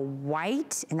in a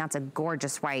white, and that's a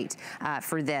gorgeous white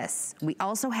for this. We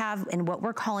also have in what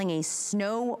we're calling a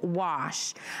snow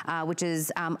wash, which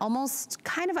is almost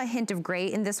kind of a hint of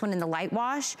gray in this one in the light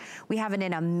wash. We have it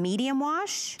in a medium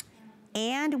wash,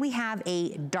 and we have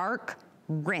a dark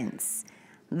rinse.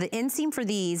 The inseam for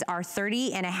these are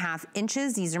 30.5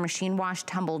 inches. These are machine wash,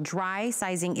 tumble dry.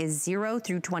 Sizing is 0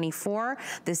 through 24.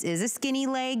 This is a skinny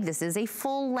leg. This is a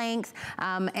full length.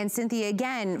 And Cynthia,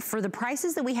 again, for the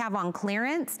prices that we have on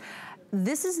clearance,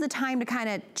 this is the time to kind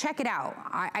of check it out.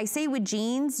 I say with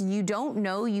jeans, you don't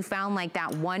know you found like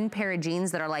that one pair of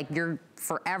jeans that are like your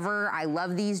forever, I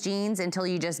love these jeans, until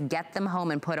you just get them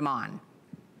home and put them on.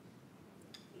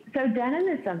 So denim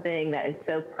is something that is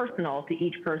so personal to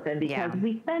each person because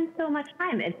we spend so much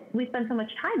time and we spend so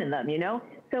much time in them, you know?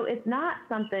 So it's not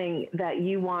something that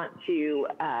you want to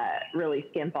really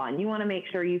skimp on. You want to make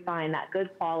sure you find that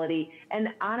good quality. And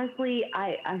honestly,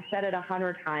 I've said it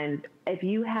 100 times. If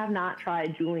you have not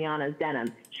tried Juliana's denim,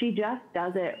 she just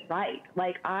does it right.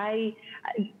 Like I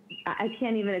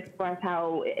can't even express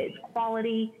how it's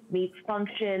quality meets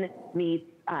function meets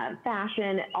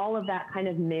fashion, all of that kind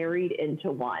of married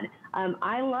into one.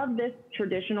 I love this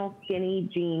traditional skinny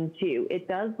jean too. It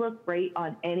does look great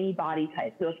on any body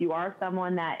type. So if you are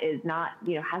someone that is not,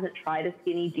 you know, hasn't tried a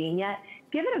skinny jean yet,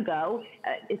 give it a go.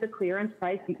 It's a clearance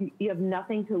price. You have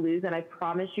nothing to lose, and I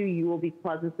promise you, you will be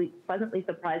pleasantly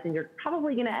surprised, and you're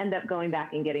probably going to end up going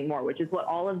back and getting more, which is what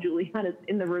all of Juliana's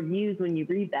in the reviews when you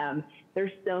read them.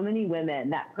 There's so many women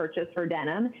that purchase her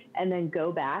denim and then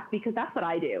go back, because that's what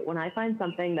I do. When I find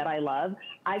something that I love,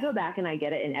 I go back and I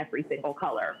get it in every single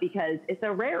color because it's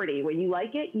a rarity. When you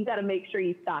like it, you got to make sure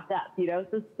you stock up, you know?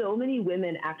 So many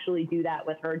women actually do that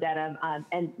with her denim,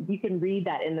 and you can read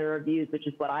that in the reviews, which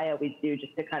is what I always do,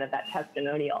 just to kind of that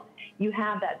testimonial. You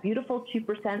have that beautiful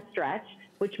 2% stretch,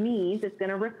 which means it's going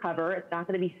to recover. It's not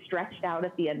going to be stretched out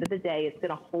at the end of the day. It's going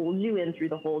to hold you in through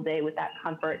the whole day with that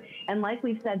comfort. And like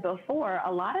we've said before,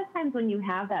 a lot of times when you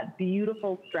have that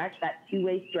beautiful stretch, that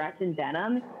two-way stretch in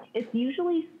denim, it's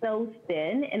usually so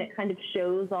thin and it kind of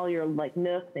shows all your like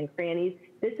nooks and crannies.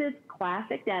 This is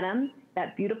classic denim,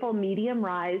 that beautiful medium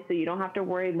rise, so you don't have to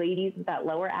worry, ladies, with that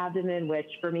lower abdomen, which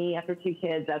for me, after 2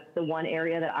 kids, that's the one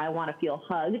area that I want to feel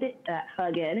hugged, that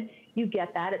hug in. You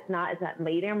get that. It's that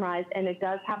medium rise, and it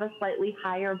does have a slightly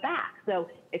higher back. So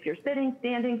if you're sitting,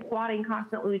 standing, squatting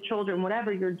constantly with children,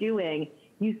 whatever you're doing,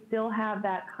 you still have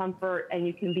that comfort and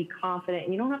you can be confident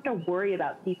and you don't have to worry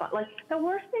about like the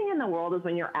worst thing in the world is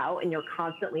when you're out and you're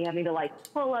constantly having to like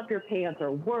pull up your pants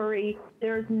or worry.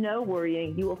 There's no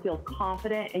worrying. You will feel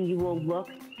confident and you will look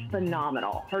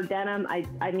phenomenal. Her denim,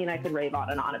 I mean, I could rave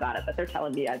on and on about it, but they're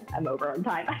telling me I'm over on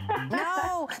time.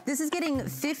 No, this is getting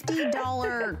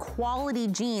 $50 quality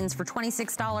jeans for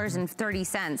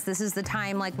 $26.30. This is the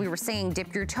time, like we were saying,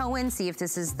 dip your toe in, see if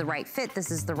this is the right fit,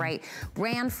 this is the right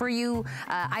brand for you.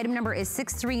 Item number is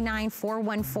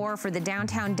 639414 for the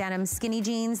downtown denim skinny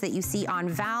jeans that you see on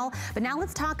Val. But now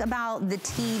let's talk about the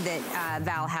tee that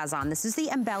Val has on. This is the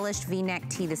embellished V-neck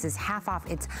tee. This is half off.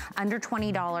 It's under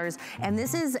 $20. And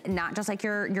this is not just like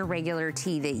your regular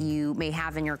tee that you may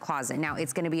have in your closet. Now,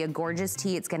 it's going to be a gorgeous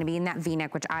tee. It's going to be in that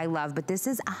V-neck, which I love. But this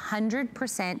is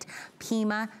 100%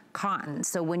 Pima cotton.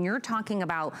 So when you're talking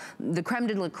about the creme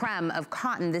de la creme of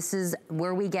cotton, this is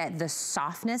where we get the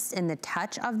softness in the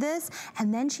touch of this.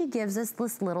 And then she gives us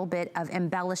this little bit of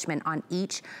embellishment on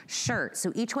each shirt.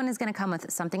 So each one is going to come with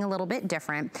something a little bit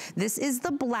different. This is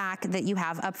the black that you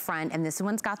have up front, and this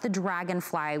one's got the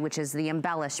dragonfly, which is the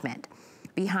embellishment.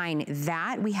 Behind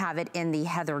that, we have it in the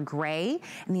heather gray,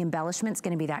 and the embellishment's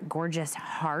gonna be that gorgeous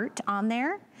heart on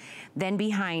there. Then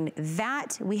behind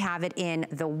that, we have it in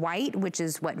the white, which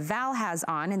is what Val has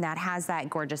on, and that has that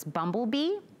gorgeous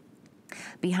bumblebee.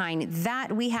 Behind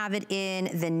that, we have it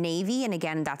in the navy, and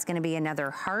again, that's gonna be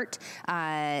another heart,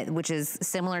 which is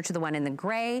similar to the one in the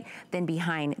gray. Then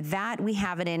behind that, we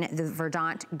have it in the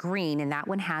verdant green, and that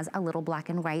one has a little black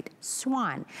and white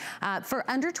swan. For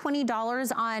under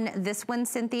 $20 on this one,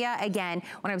 Cynthia, again,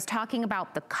 when I was talking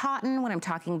about the cotton, when I'm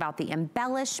talking about the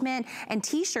embellishment, and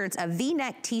t-shirts, a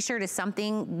V-neck t-shirt is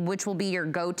something which will be your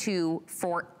go-to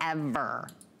forever.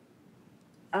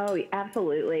 Oh,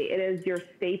 absolutely. It is your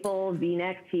staple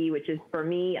V-neck tee, which is, for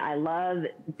me, I love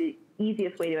the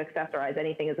easiest way to accessorize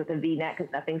anything is with a V-neck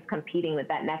because nothing's competing with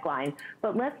that neckline.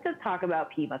 But let's just talk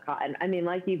about Pima cotton. I mean,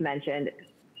 like you've mentioned,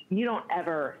 you don't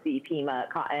ever see Pima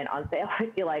cotton on sale. I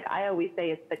feel like I always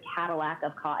say it's the Cadillac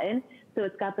of cotton. So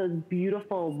it's got those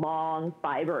beautiful long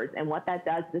fibers. And what that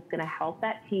does is it's going to help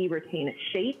that tee retain its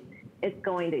shape. It's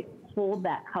going to hold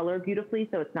that color beautifully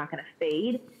so it's not going to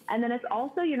fade. And then it's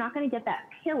also, you're not going to get that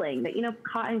pilling that, you know,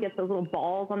 cotton gets those little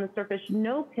balls on the surface.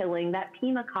 No pilling. That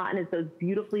Pima cotton is those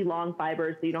beautifully long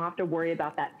fibers, so you don't have to worry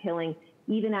about that pilling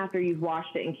even after you've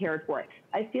washed it and cared for it.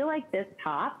 I feel like this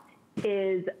top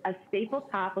is a staple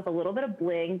top with a little bit of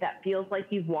bling that feels like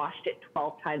you've washed it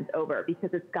 12 times over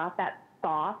because it's got that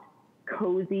soft,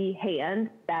 cozy hand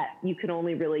that you can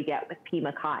only really get with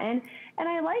Pima cotton. And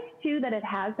I like too that it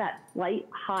has that slight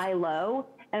high-low.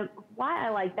 And why I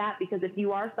like that, because if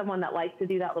you are someone that likes to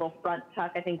do that little front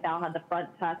tuck, I think Val had the front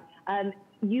tuck,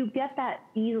 you get that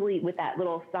easily with that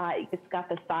little side. It's got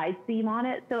the side seam on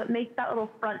it, so it makes that little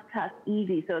front tuck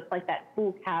easy. So it's like that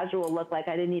full casual look, like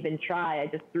I didn't even try, I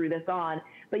just threw this on.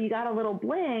 But you got a little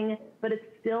bling, but it's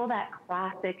still that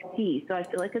classic tee. So I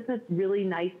feel like it's a really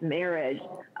nice marriage.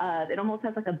 It almost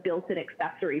has like a built-in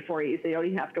accessory for you, so you don't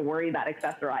even have to worry about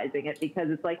accessorizing it because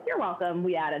it's like, you're welcome,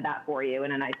 we added that for you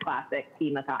in a nice classic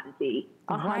Pima cotton tee.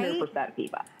 100%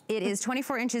 Pima. It is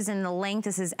 24 inches in the length.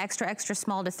 This is extra, extra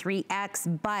small to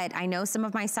 3X, but I know some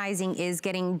of my sizing is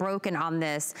getting broken on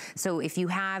this. So if you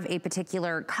have a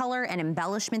particular color and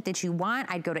embellishment that you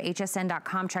want, I'd go to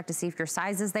hsn.com, check to see if your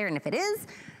size is there. And if it is,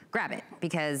 grab it,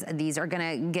 because these are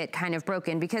gonna get kind of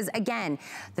broken. Because again,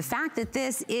 the fact that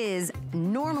this is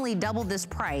normally double this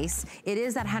price, it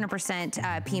is that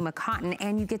 100% Pima cotton,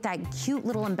 and you get that cute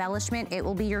little embellishment. It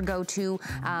will be your go-to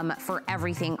for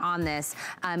everything on this.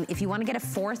 If you wanna get a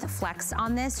fourth flex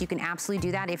on this, you can absolutely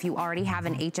do that if you already have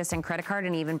an HSN credit card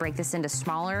and even break this into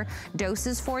smaller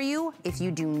doses for you. If you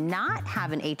do not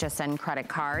have an HSN credit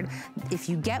card, if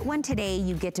you get one today,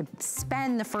 you get to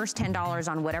spend the first $10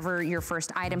 on whatever your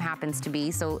first item happens to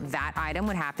be. So that item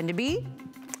would happen to be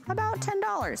about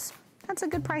 $10. That's a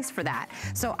good price for that.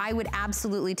 So I would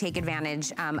absolutely take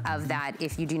advantage of that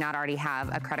if you do not already have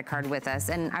a credit card with us.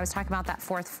 And I was talking about that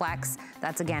fourth flex.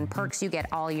 That's, again, perks you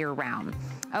get all year round.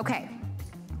 Okay.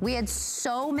 We had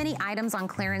so many items on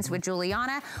clearance with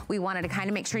Juliana. We wanted to kind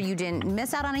of make sure you didn't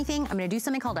miss out on anything. I'm gonna do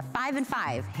something called a 5 and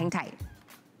 5. Hang tight.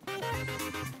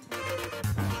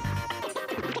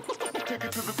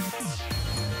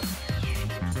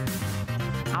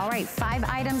 All right, 5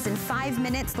 items in 5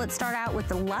 minutes. Let's start out with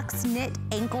the Luxe Knit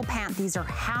Ankle Pant. These are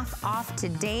half off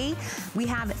today. We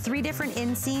have 3 different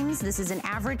inseams. This is an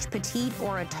average, petite,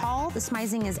 or a tall. The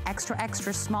sizing is extra,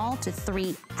 extra small to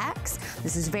 3X.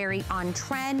 This is very on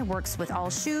trend, works with all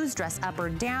shoes, dress up or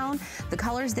down. The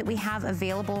colors that we have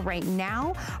available right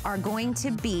now are going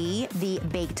to be the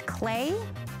Baked Clay.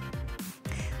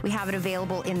 We have it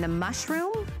available in the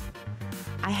Mushroom.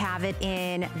 I have it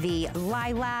in the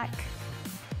Lilac.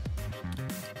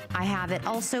 I have it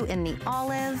also in the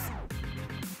Olive,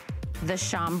 the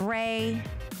Chambray,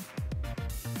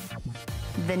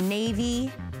 the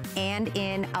Navy, and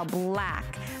in a Black.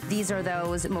 These are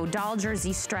those modal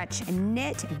jersey stretch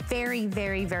knit, very,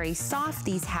 very, very soft.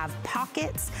 These have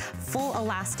pockets, full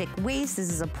elastic waist.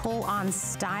 This is a pull-on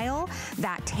style.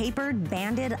 That tapered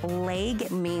banded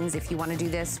leg means if you want to do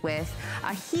this with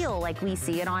a heel like we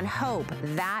see it on Hope,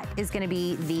 that is going to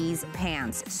be these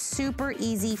pants. Super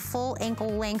easy, full ankle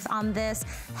length on this,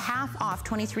 half off,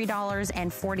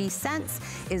 $23.40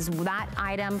 is that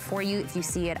item for you if you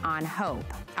see it on Hope.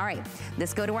 All right,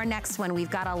 let's go to our next one. We've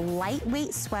got a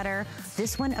lightweight sweater.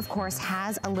 This one, of course,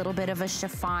 has a little bit of a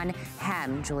chiffon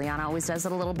hem. Juliana always does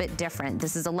it a little bit different.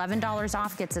 This is $11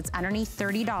 off, gets it's underneath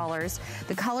 $30.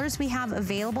 The colors we have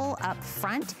available up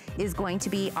front is going to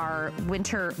be our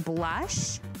Winter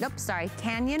Blush. Nope, sorry,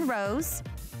 Canyon Rose.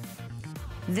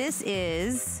 This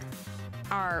is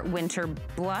our Winter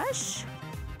Blush.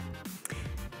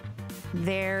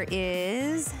 There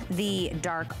is the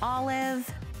Dark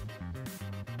Olive.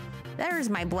 There's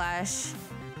my blush.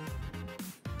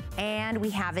 And we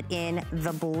have it in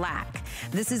the Black.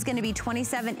 This is gonna be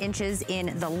 27 inches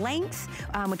in the length,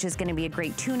 which is gonna be a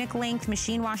great tunic length,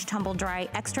 machine wash, tumble dry,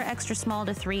 extra, extra small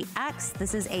to 3X.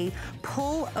 This is a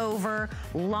pull over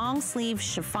long sleeve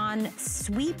chiffon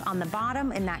sweep on the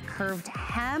bottom in that curved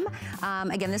hem.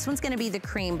 Again, this one's gonna be the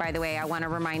cream, by the way. I wanna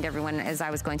remind everyone as I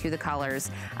was going through the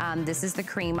colors, this is the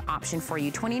cream option for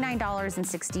you,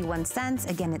 $29.61.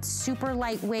 Again, it's super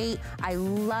lightweight. I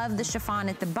love the chiffon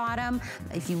at the bottom.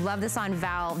 If you love this on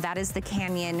Val, that is the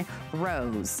Canyon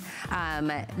Rose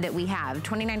that we have,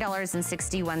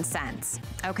 $29.61.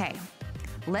 Okay,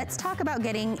 let's talk about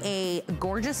getting a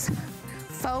gorgeous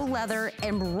faux leather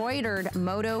embroidered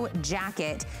moto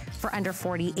jacket for under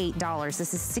 $48.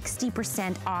 This is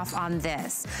 60% off on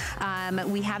this.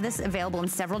 We have this available in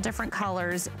several different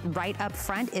colors. Right up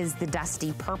front is the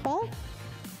dusty purple.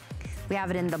 We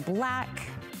have it in the black,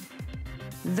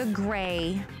 the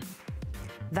gray,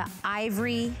 the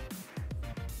ivory,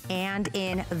 and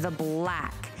in the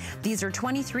black. These are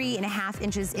 23.5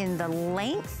 inches in the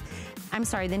length. I'm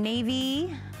sorry, the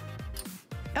navy.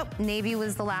 Oh, navy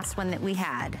was the last one that we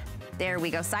had. There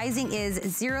we go. Sizing is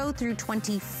 0 through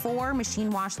 24, machine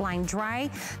wash, line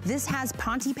dry. This has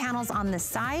Ponte panels on the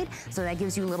side, so that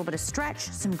gives you a little bit of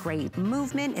stretch, some great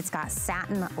movement. It's got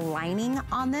satin lining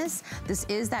on this. This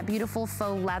is that beautiful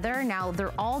faux leather. Now,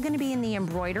 they're all gonna be in the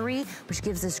embroidery, which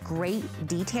gives us great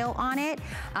detail on it.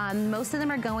 Most of them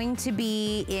are going to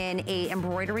be in a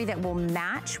embroidery that will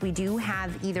match. We do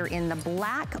have either in the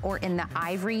black or in the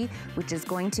ivory, which is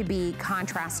going to be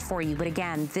contrast for you. But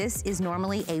again, this is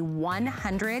normally a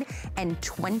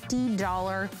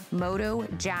 $120 moto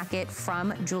jacket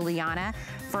from Giuliana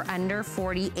for under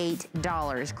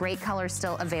 $48. Great color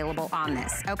still available on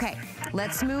this. Okay,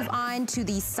 let's move on to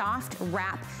the soft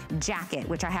wrap jacket,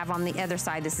 which I have on the other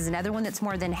side. This is another one that's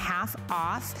more than half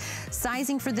off.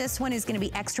 Sizing for this one is gonna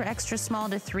be extra, extra small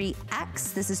to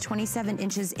 3X. This is 27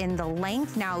 inches in the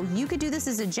length. Now, you could do this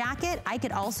as a jacket. I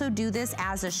could also do this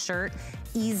as a shirt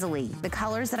easily. The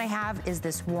colors that I have is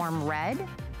this warm red.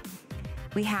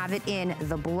 We have it in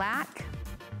the black.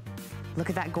 Look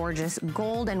at that gorgeous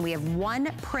gold, and we have one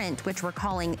print, which we're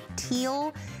calling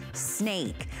teal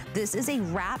snake. This is a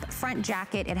wrap front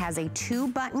jacket. It has a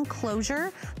 2-button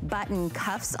closure, button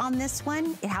cuffs on this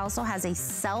one. It also has a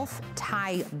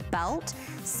self-tie belt,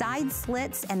 side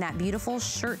slits, and that beautiful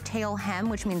shirt tail hem,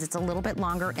 which means it's a little bit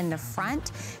longer in the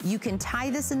front. You can tie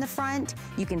this in the front.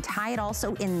 You can tie it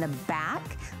also in the back.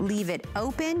 Leave it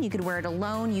open. You could wear it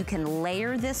alone. You can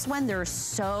layer this one. There are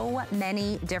so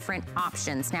many different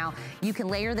options. Now, you can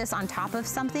layer this on top of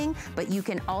something, but you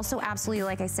can also absolutely,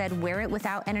 like I said, wear it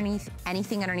without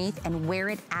anything underneath and wear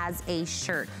it as a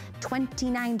shirt.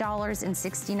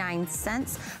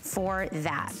 $29.69 for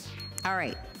that. All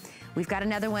right. We've got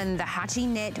another one, the Hachi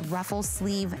knit ruffle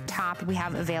sleeve top we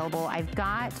have available. I've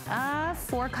got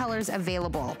 4 colors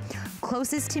available.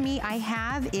 Closest to me I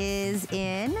have is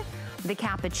in the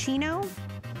cappuccino.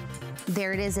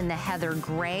 There it is in the heather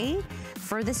gray.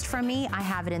 Furthest from me, I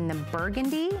have it in the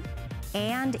burgundy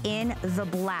and in the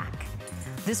black.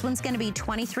 This one's gonna be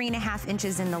 23.5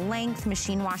 inches in the length,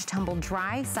 machine wash, tumble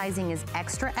dry. Sizing is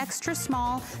extra, extra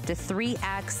small to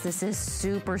 3X. This is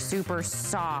super, super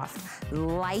soft,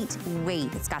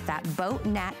 lightweight. It's got that boat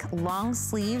neck, long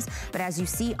sleeves, but as you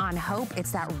see on Hope, it's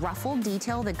that ruffled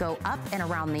detail that go up and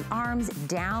around the arms,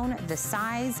 down the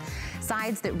sides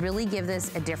that really give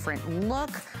this a different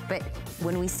look. But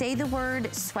when we say the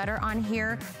word sweater on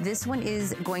here, this one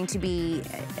is going to be,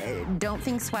 don't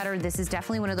think sweater, this is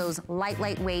definitely one of those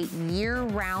lightweight,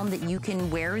 year-round that you can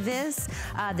wear this.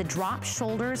 The drop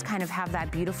shoulders kind of have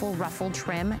that beautiful ruffle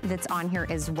trim that's on here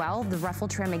as well. The ruffle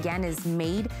trim, again, is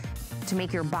made to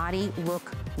make your body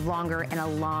look longer and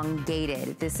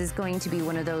elongated. This is going to be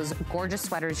one of those gorgeous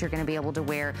sweaters you're gonna be able to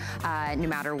wear no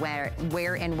matter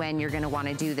where and when you're gonna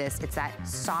wanna do this. It's that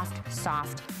soft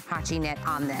Hachi knit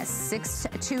on this.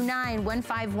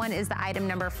 629151 is the item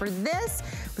number for this.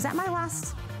 Was that my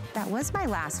last? That was my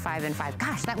last 5 and 5.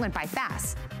 Gosh, that went by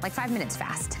fast, like 5 minutes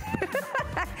fast.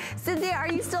 Cynthia,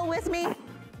 are you still with me?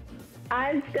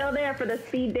 I'm still there for the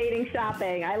speed dating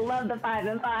shopping. I love the 5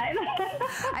 and 5.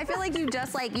 I feel like you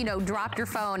just dropped your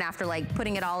phone after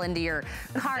putting it all into your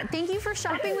cart. Thank you for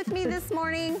shopping with me this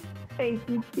morning. Thank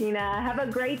you, Tina. Have a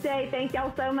great day. Thank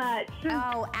y'all so much.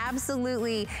 Oh,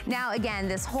 absolutely. Now, again,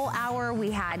 this whole hour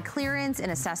we had clearance and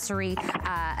accessory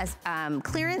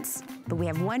clearance, but we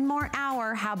have one more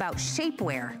hour. How about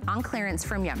shapewear on clearance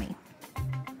from Yummy?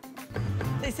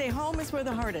 They say home is where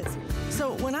the heart is.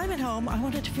 So when I'm at home, I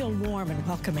want it to feel warm and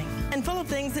welcoming and full of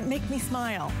things that make me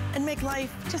smile and make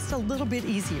life just a little bit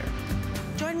easier.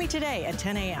 Join me today at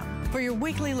 10 a.m. for your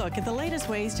weekly look at the latest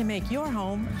ways to make your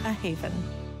home a haven.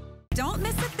 Don't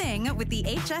miss a thing with the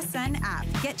HSN app.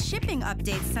 Get shipping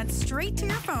updates sent straight to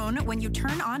your phone when you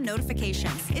turn on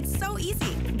notifications. It's so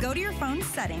easy. Go to your phone's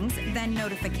settings, then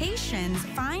notifications,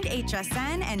 find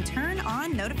HSN, and turn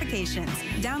on notifications.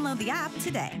 Download the app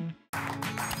today.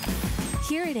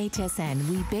 Here at HSN,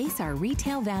 we base our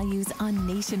retail values on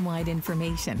nationwide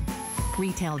information.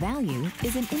 Retail value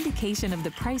is an indication of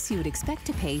the price you would expect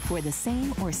to pay for the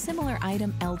same or similar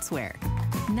item elsewhere,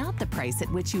 not the price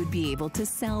at which you would be able to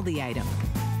sell the item.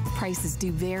 Prices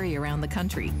do vary around the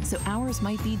country, so ours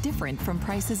might be different from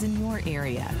prices in your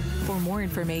area. For more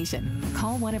information,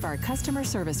 call one of our customer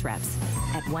service reps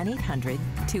at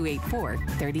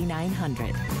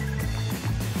 1-800-284-3900.